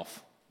it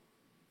yourself.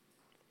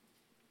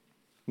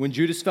 When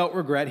Judas felt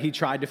regret, he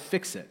tried to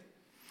fix it.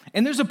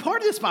 And there's a part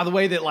of this, by the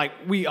way, that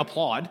we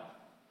applaud.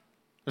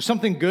 There's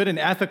something good and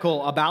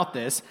ethical about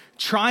this.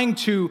 Trying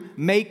to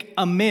make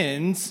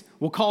amends,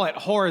 we'll call it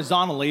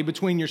horizontally,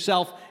 between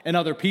yourself and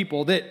other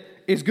people, that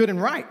is good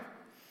and right.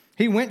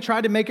 He went,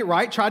 tried to make it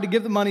right, tried to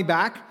give the money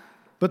back,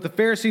 but the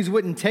Pharisees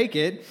wouldn't take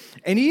it.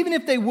 And even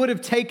if they would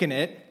have taken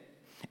it,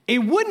 it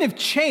wouldn't have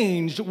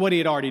changed what he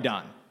had already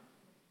done.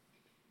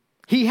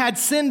 He had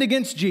sinned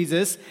against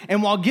Jesus,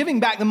 and while giving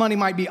back the money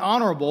might be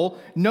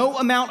honorable, no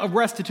amount of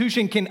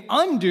restitution can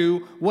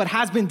undo what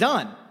has been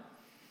done.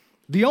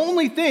 The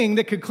only thing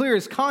that could clear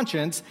his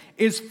conscience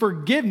is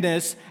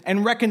forgiveness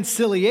and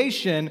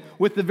reconciliation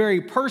with the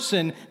very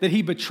person that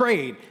he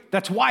betrayed.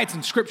 That's why it's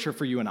in Scripture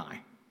for you and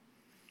I.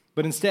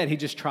 But instead, he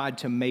just tried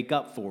to make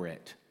up for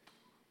it.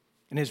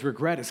 And his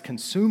regret is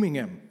consuming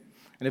him.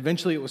 And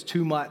eventually it was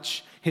too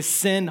much. His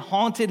sin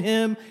haunted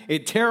him.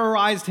 It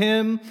terrorized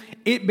him.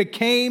 It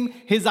became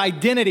his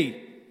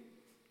identity.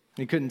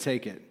 He couldn't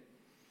take it.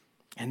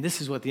 And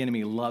this is what the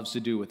enemy loves to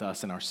do with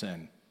us in our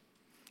sin.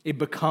 It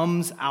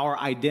becomes our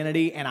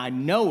identity, and I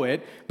know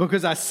it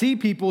because I see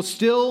people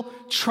still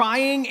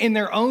trying in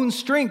their own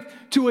strength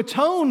to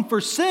atone for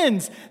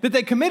sins that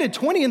they committed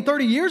 20 and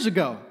 30 years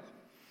ago.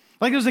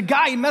 Like there's a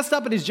guy, he messed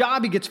up at his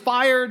job, he gets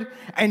fired,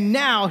 and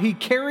now he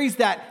carries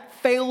that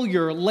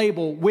failure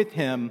label with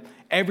him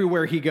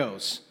everywhere he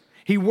goes.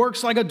 He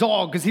works like a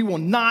dog because he will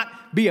not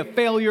be a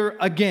failure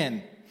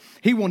again.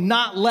 He will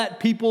not let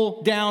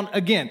people down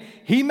again.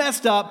 He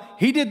messed up.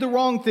 He did the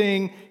wrong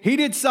thing. He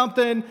did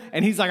something.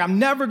 And he's like, I'm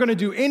never going to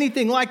do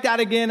anything like that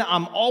again.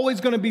 I'm always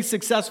going to be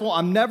successful.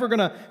 I'm never going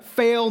to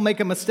fail,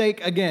 make a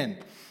mistake again.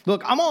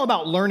 Look, I'm all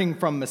about learning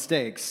from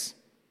mistakes.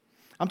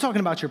 I'm talking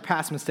about your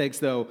past mistakes,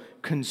 though,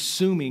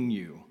 consuming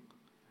you.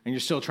 And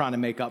you're still trying to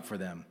make up for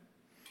them.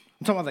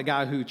 I'm talking about the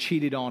guy who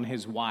cheated on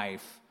his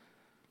wife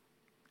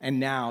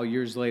and now,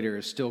 years later,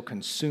 is still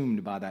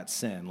consumed by that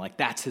sin. Like,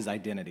 that's his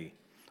identity.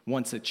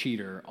 Once a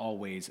cheater,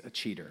 always a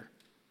cheater.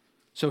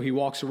 So he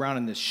walks around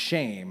in this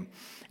shame,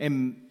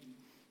 and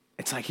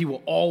it's like he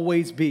will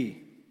always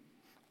be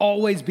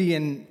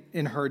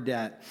in her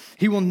debt.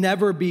 He will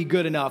never be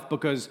good enough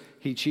because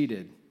he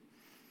cheated.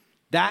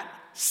 That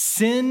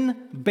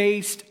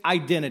sin-based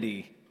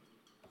identity,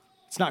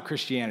 it's not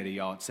Christianity,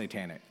 y'all, it's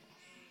satanic.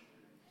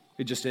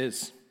 It just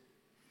is.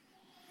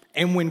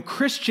 And when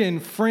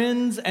Christian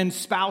friends and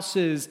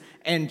spouses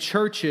and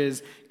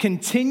churches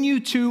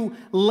continue to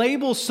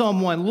label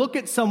someone, look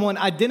at someone,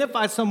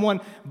 identify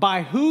someone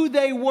by who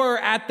they were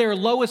at their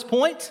lowest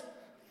point,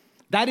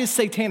 that is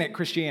satanic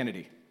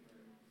Christianity.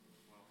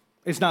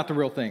 It's not the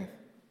real thing.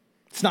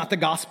 It's not the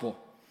gospel.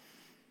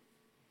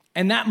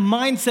 And that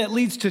mindset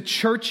leads to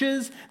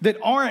churches that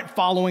aren't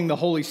following the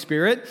Holy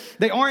Spirit.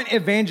 They aren't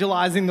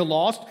evangelizing the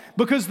lost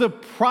because the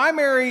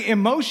primary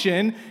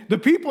emotion the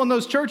people in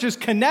those churches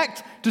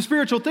connect to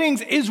spiritual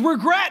things is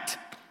regret.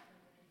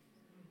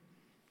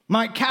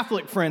 My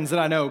Catholic friends that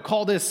I know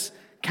call this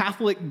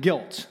Catholic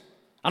guilt.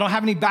 I don't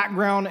have any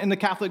background in the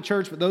Catholic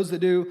Church, but those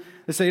that do,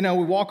 they say,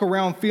 we walk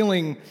around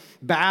feeling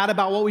bad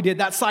about what we did,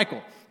 that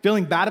cycle.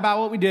 Feeling bad about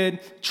what we did,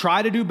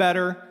 try to do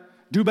better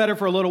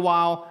for a little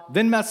while,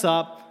 then mess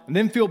up, and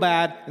then feel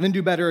bad, and then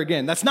do better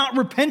again. That's not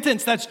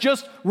repentance, that's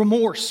just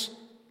remorse.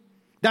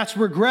 That's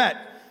regret.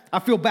 I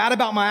feel bad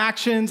about my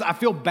actions. I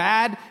feel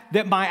bad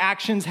that my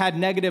actions had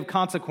negative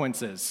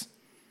consequences.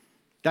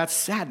 That's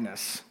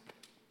sadness.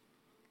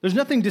 There's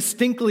nothing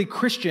distinctly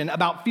Christian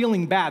about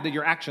feeling bad that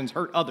your actions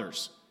hurt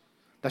others.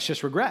 That's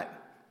just regret.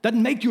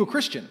 Doesn't make you a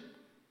Christian.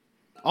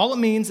 All it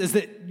means is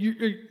that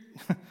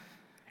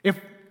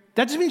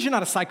that just means you're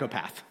not a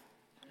psychopath,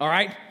 all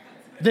right?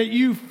 That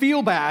you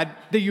feel bad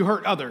that you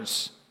hurt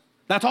others.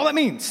 That's all that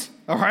means,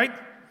 all right?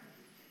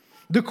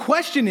 The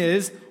question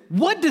is,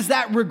 what does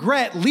that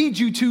regret lead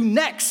you to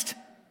next?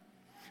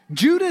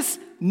 Judas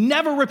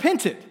never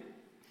repented.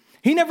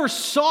 He never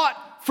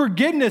sought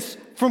forgiveness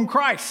from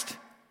Christ.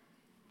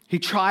 He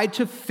tried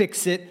to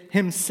fix it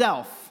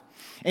himself.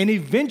 And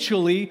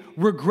eventually,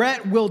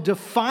 regret will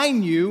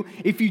define you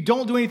if you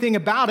don't do anything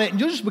about it. And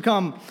you'll just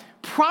become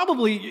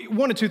probably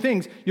one of two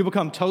things. You'll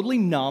become totally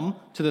numb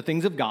to the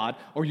things of God,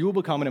 or you will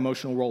become an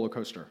emotional roller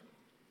coaster.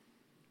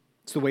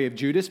 It's the way of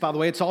Judas. By the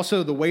way, it's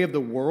also the way of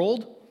the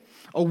world.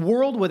 A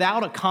world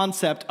without a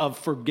concept of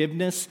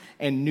forgiveness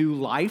and new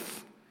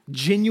life,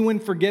 genuine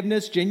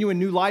forgiveness, genuine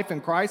new life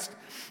in Christ,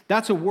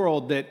 that's a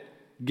world that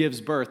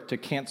gives birth to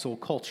cancel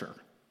culture.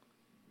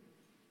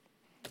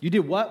 You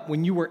did what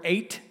when you were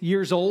 8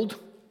 years old?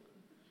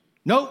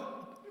 Nope,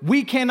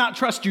 we cannot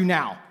trust you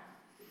now.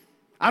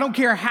 I don't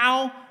care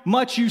how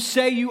much you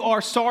say you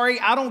are sorry.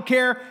 I don't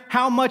care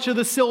how much of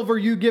the silver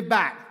you give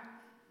back.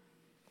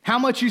 How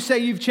much you say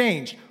you've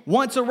changed.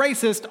 Once a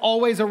racist,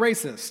 always a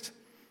racist.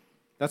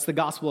 That's the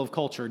gospel of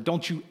culture.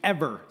 Don't you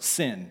ever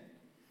sin.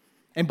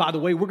 And by the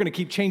way, we're going to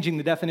keep changing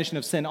the definition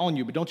of sin on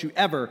you, but don't you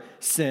ever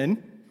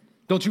sin.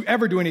 Don't you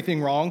ever do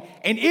anything wrong.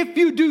 And if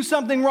you do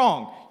something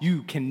wrong,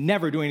 you can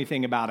never do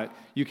anything about it.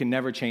 You can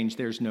never change.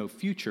 There's no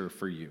future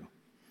for you.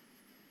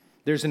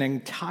 There's an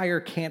entire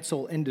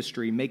cancel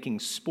industry making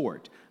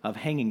sport of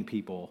hanging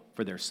people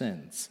for their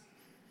sins.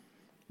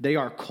 They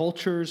are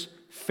culture's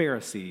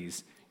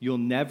Pharisees. You'll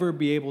never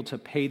be able to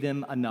pay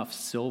them enough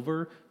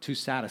silver to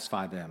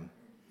satisfy them.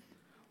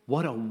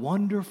 What a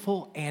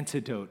wonderful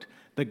antidote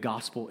the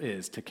gospel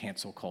is to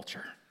cancel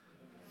culture.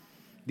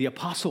 The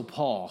Apostle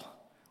Paul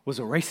was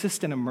a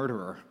racist and a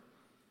murderer.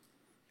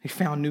 He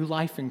found new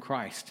life in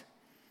Christ.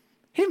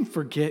 He didn't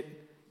forget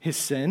his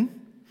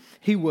sin.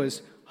 He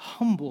was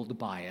humbled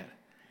by it,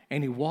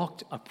 and he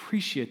walked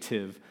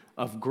appreciative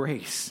of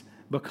grace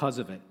because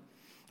of it.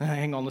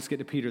 Hang on, let's get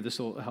to Peter. This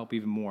will help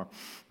even more.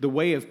 The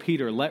way of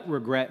Peter, let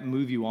regret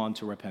move you on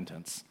to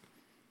repentance.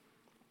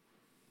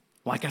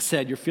 Like I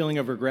said, your feeling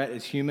of regret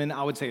is human.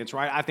 I would say it's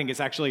right. I think it's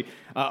actually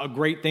a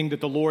great thing that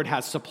the Lord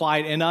has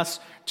supplied in us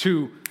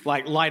to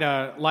light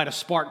a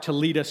spark to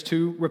lead us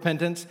to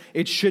repentance.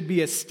 It should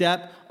be a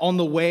step on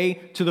the way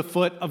to the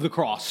foot of the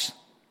cross.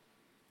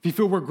 If you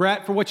feel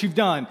regret for what you've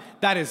done,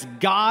 that is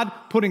God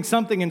putting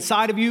something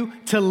inside of you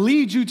to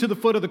lead you to the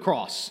foot of the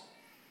cross.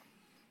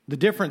 The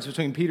difference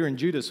between Peter and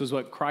Judas was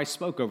what Christ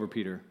spoke over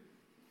Peter.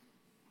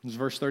 It was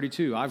verse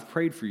 32. I've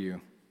prayed for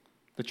you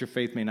that your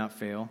faith may not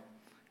fail.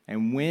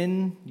 And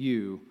when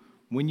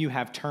you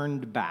have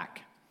turned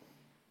back,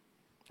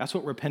 that's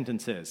what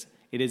repentance is.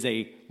 It is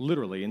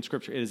literally in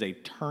Scripture, it is a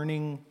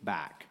turning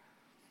back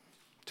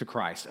to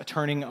Christ, a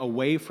turning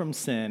away from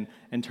sin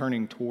and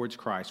turning towards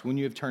Christ. When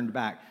you have turned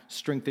back,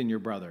 strengthen your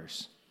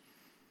brothers.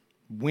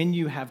 When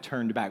you have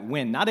turned back,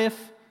 when, not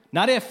if,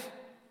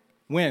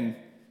 when,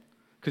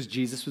 because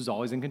Jesus was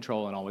always in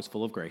control and always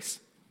full of grace.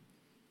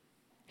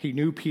 He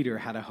knew Peter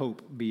had a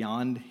hope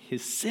beyond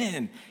his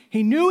sin.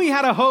 He knew he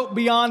had a hope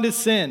beyond his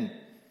sin.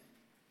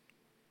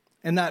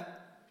 And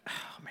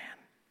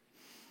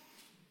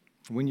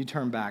when you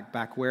turn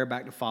back where?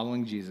 Back to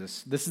following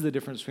Jesus. This is the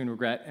difference between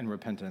regret and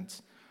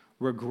repentance.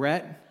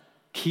 Regret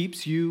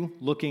keeps you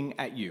looking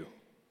at you.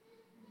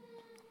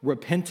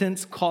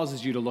 Repentance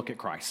causes you to look at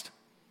Christ.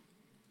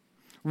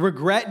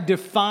 Regret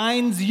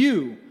defines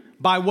you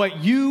by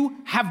what you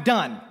have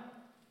done.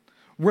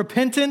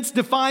 Repentance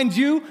defines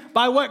you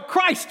by what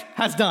Christ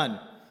has done.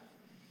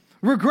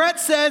 Regret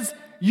says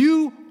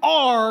you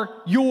are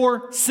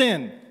your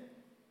sin.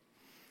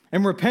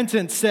 And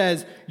repentance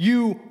says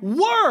you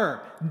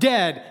were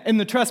dead in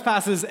the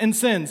trespasses and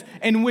sins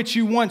in which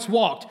you once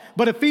walked.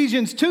 But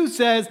Ephesians 2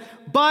 says,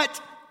 but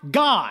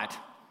God,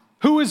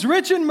 who is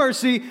rich in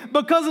mercy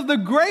because of the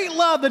great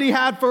love that he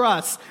had for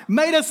us,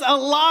 made us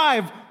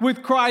alive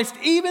with Christ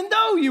even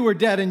though you were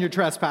dead in your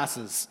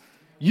trespasses.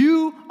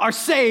 You are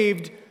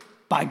saved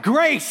by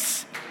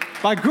grace.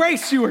 By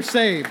grace you are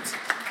saved.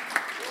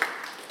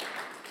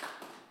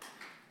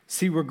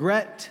 See,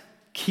 regret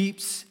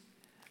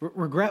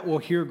will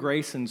hear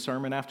grace in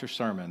sermon after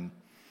sermon,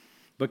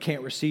 but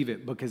can't receive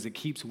it because it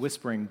keeps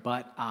whispering,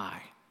 but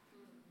I,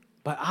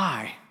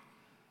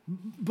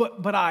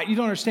 you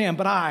don't understand,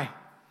 but I.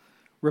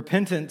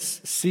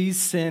 Repentance sees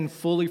sin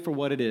fully for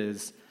what it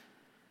is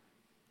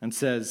and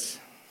says,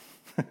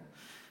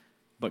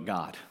 but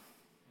God.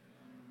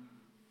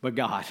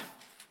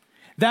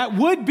 That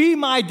would be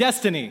my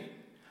destiny,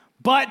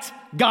 but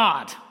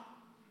God.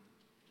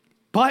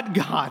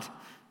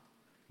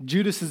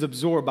 Judas is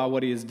absorbed by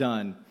what he has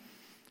done.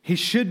 He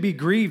should be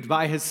grieved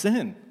by his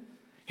sin.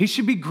 He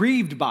should be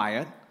grieved by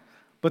it.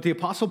 But the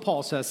Apostle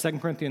Paul says, 2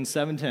 Corinthians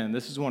 7:10,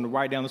 this is one to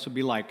write down. This would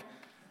be like,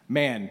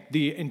 man,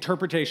 the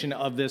interpretation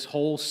of this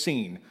whole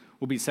scene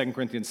will be 2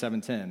 Corinthians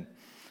 7:10.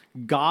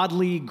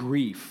 Godly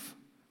grief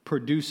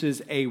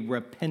produces a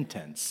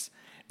repentance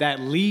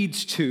that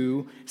leads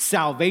to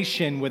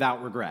salvation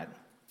without regret.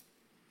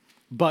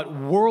 But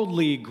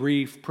worldly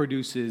grief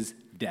produces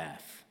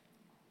death.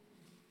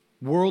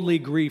 Worldly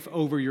grief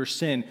over your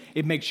sin,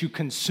 it makes you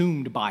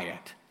consumed by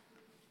it.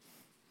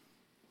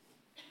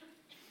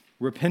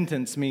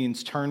 Repentance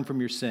means turn from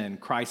your sin.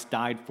 Christ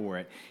died for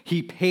it.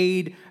 He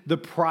paid the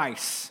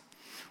price.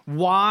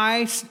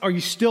 Why are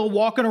you still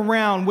walking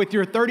around with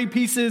your 30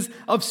 pieces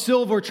of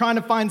silver trying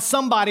to find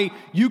somebody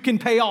you can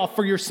pay off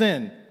for your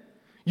sin?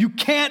 You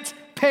can't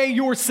pay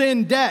your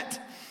sin debt.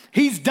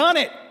 He's done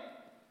it.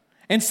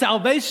 And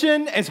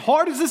salvation, as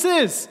hard as this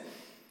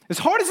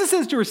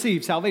is to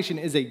receive, salvation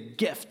is a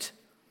gift.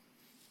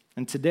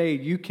 And today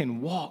you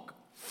can walk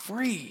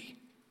free.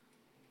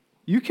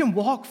 You can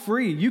walk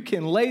free. You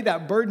can lay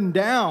that burden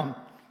down.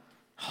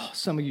 Oh,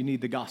 some of you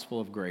need the gospel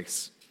of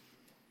grace.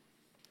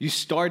 You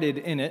started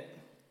in it.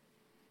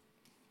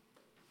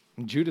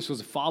 And Judas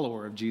was a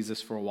follower of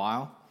Jesus for a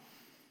while.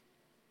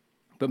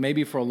 But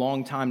maybe for a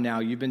long time now,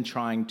 you've been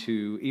trying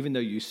to, even though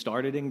you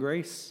started in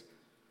grace,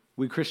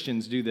 we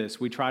Christians do this.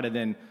 We try to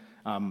then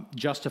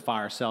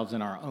justify ourselves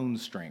in our own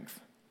strength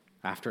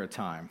after a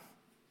time.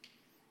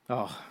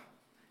 Oh,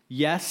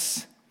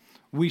 yes,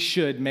 we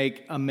should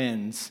make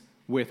amends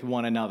with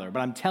one another. But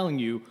I'm telling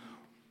you,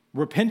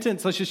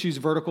 repentance, let's just use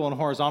vertical and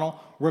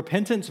horizontal.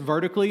 Repentance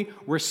vertically,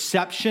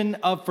 reception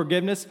of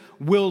forgiveness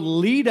will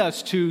lead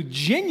us to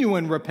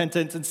genuine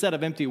repentance instead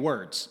of empty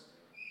words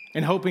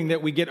and hoping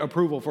that we get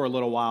approval for a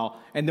little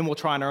while and then we'll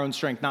try in our own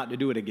strength not to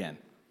do it again.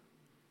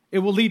 It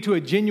will lead to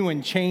a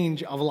genuine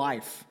change of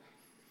life.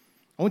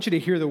 I want you to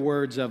hear the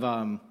words of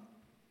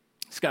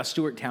Scott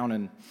Stuart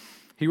Townend.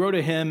 He wrote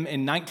a hymn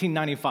in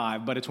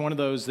 1995, but it's one of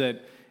those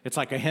that it's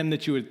like a hymn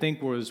that you would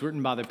think was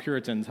written by the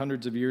Puritans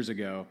hundreds of years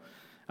ago.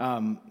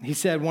 He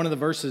said one of the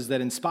verses that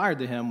inspired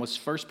the hymn was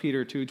 1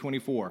 Peter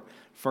 2:24.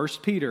 1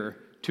 Peter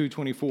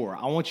 2:24.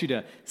 I want you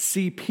to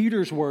see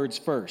Peter's words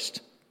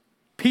first.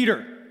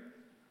 Peter,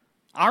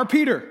 our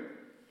Peter,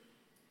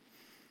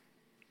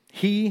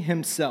 he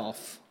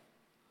himself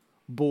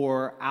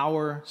bore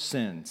our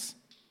sins.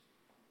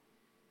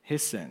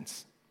 His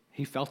sins.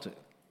 He felt it.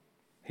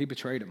 He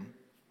betrayed him.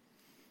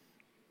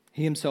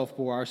 He himself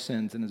bore our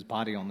sins in his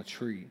body on the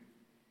tree,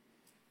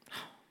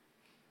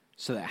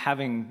 so that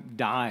having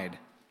died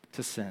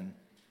to sin,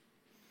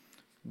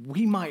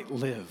 we might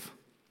live,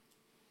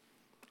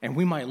 and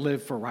we might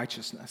live for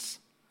righteousness.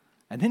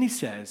 And then he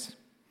says,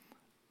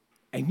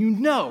 and you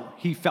know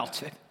he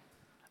felt it,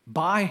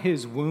 by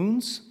his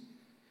wounds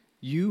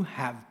you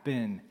have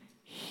been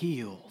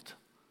healed.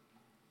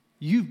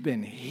 You've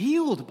been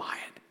healed by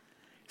it.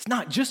 It's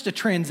not just a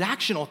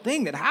transactional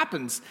thing that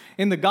happens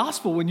in the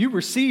gospel when you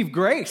receive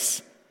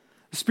grace.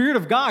 The Spirit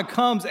of God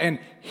comes and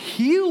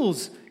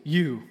heals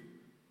you.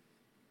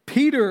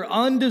 Peter,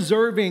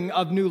 undeserving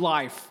of new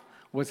life,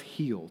 was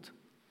healed.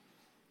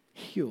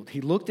 Healed.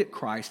 He looked at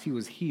Christ. He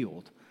was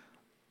healed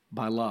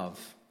by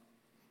love.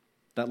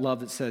 That love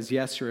that says,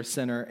 yes, you're a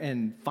sinner.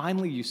 And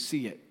finally, you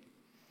see it.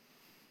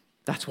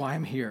 That's why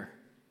I'm here.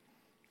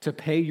 To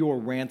pay your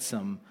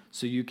ransom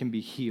so you can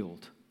be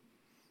healed.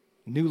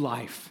 New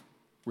life.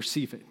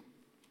 Receive it.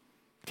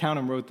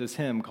 Townend wrote this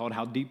hymn called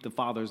How Deep the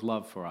Father's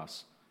Love for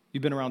Us.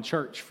 You've been around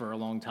church for a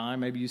long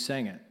time. Maybe you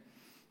sang it.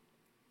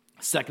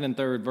 Second and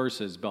third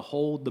verses.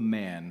 Behold the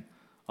man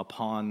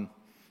upon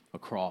a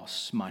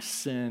cross, my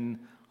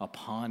sin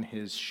upon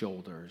his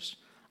shoulders.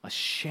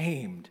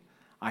 Ashamed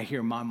I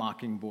hear my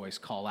mocking voice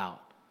call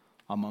out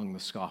among the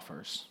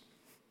scoffers.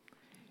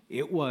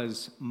 It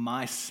was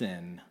my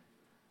sin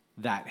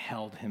that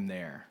held him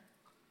there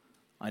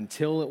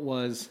until it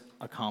was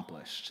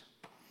accomplished.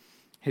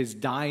 His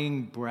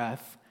dying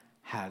breath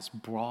has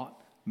brought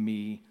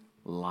me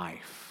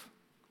life.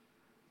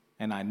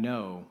 And I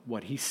know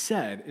what he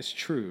said is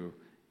true.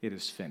 It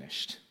is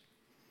finished.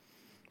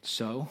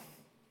 So,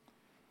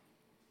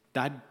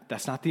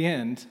 that's not the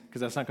end, because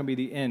that's not going to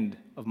be the end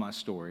of my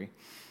story.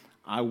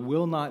 I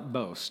will not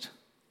boast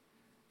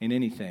in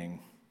anything.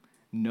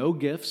 No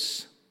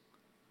gifts,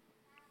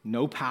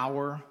 no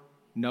power,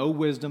 no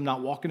wisdom,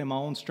 not walking in my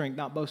own strength,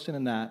 not boasting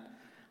in that.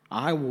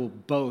 I will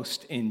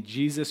boast in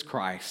Jesus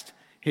Christ,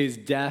 his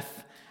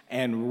death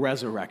and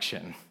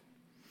resurrection.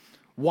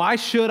 Why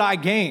should I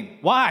gain?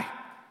 Why?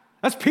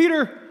 That's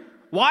Peter.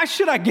 Why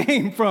should I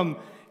gain from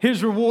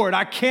his reward?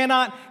 I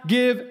cannot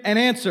give an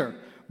answer.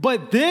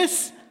 But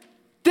this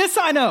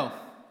I know.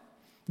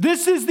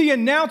 This is the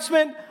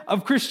announcement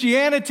of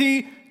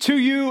Christianity to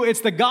you. It's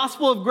the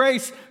gospel of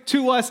grace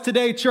to us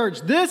today,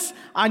 church. This,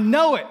 I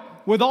know it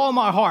with all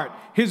my heart.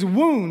 His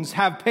wounds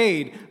have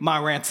paid my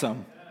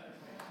ransom.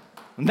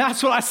 And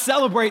that's what I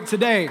celebrate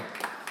today.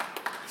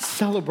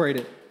 Celebrate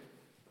it.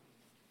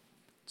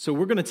 So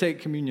we're going to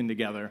take communion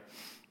together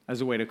as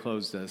a way to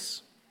close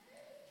this.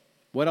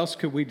 What else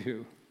could we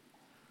do?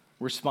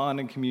 Respond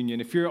in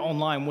communion. If you're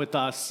online with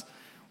us,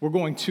 we're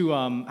going to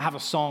have a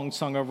song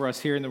sung over us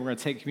here, and then we're going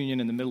to take communion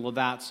in the middle of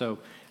that. So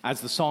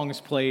as the song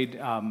is played,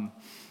 I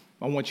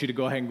want you to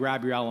go ahead and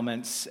grab your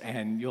elements,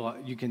 and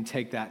you can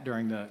take that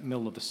during the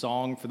middle of the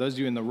song. For those of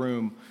you in the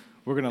room,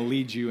 we're going to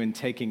lead you in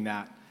taking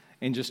that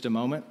in just a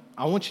moment.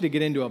 I want you to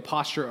get into a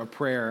posture of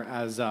prayer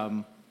as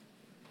our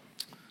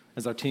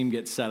team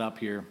gets set up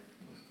here.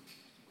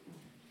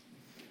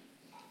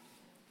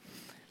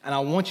 And I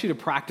want you to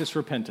practice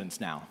repentance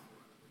now.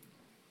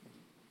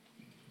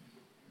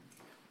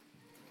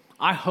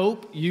 I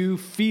hope you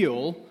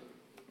feel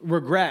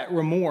regret,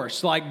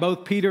 remorse, like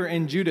both Peter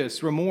and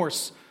Judas,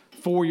 remorse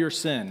for your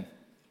sin.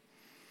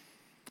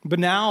 But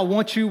now I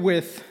want you,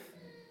 with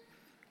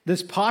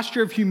this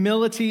posture of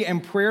humility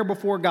and prayer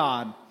before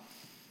God,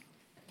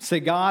 say,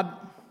 God,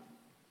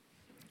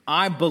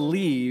 I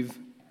believe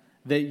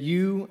that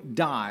you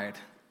died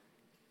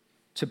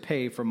to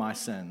pay for my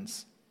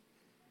sins.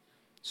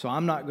 So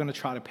I'm not going to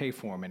try to pay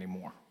for them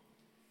anymore.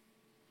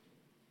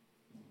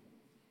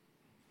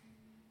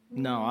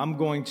 No, I'm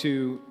going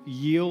to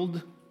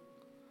yield.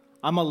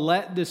 I'm going to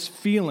let this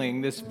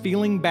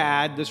feeling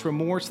bad, this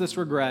remorse, this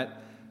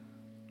regret,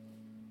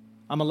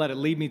 I'm going to let it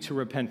lead me to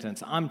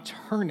repentance. I'm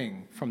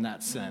turning from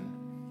that sin.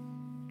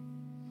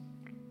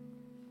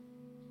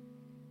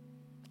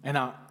 And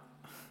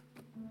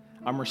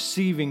I'm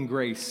receiving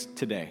grace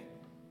today.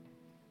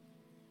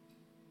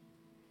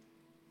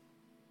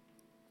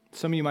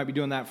 Some of you might be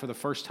doing that for the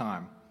first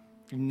time.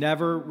 You've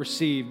never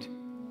received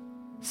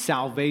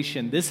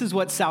salvation. This is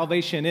what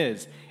salvation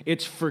is.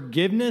 It's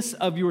forgiveness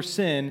of your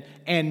sin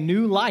and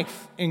new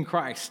life in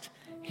Christ.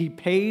 He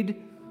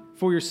paid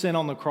for your sin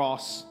on the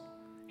cross.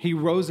 He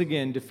rose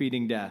again,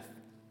 defeating death.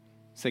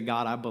 Say,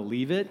 God, I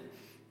believe it,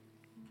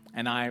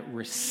 and I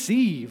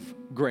receive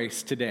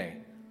grace today.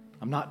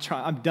 I'm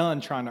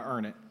done trying to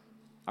earn it.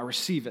 I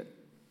receive it.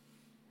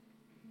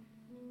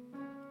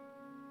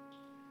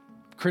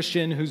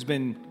 Christian who's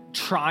been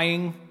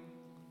trying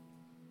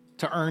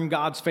to earn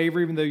God's favor,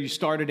 even though you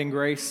started in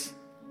grace,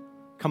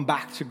 come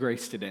back to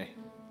grace today.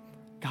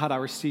 God, I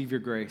receive your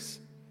grace.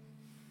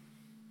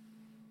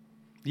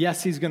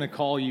 Yes, he's going to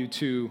call you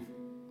to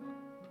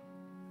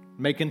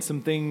making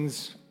some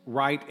things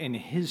right in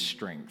his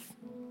strength,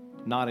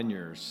 not in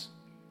yours.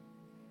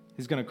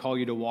 He's going to call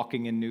you to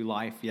walking in new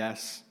life,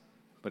 yes,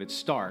 but it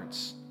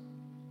starts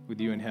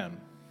with you and him.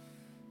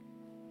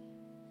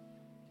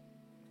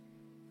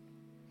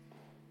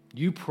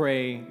 You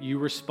pray, you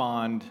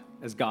respond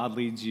as God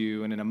leads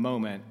you, and in a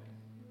moment,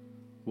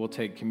 we'll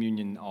take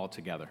communion all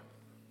together.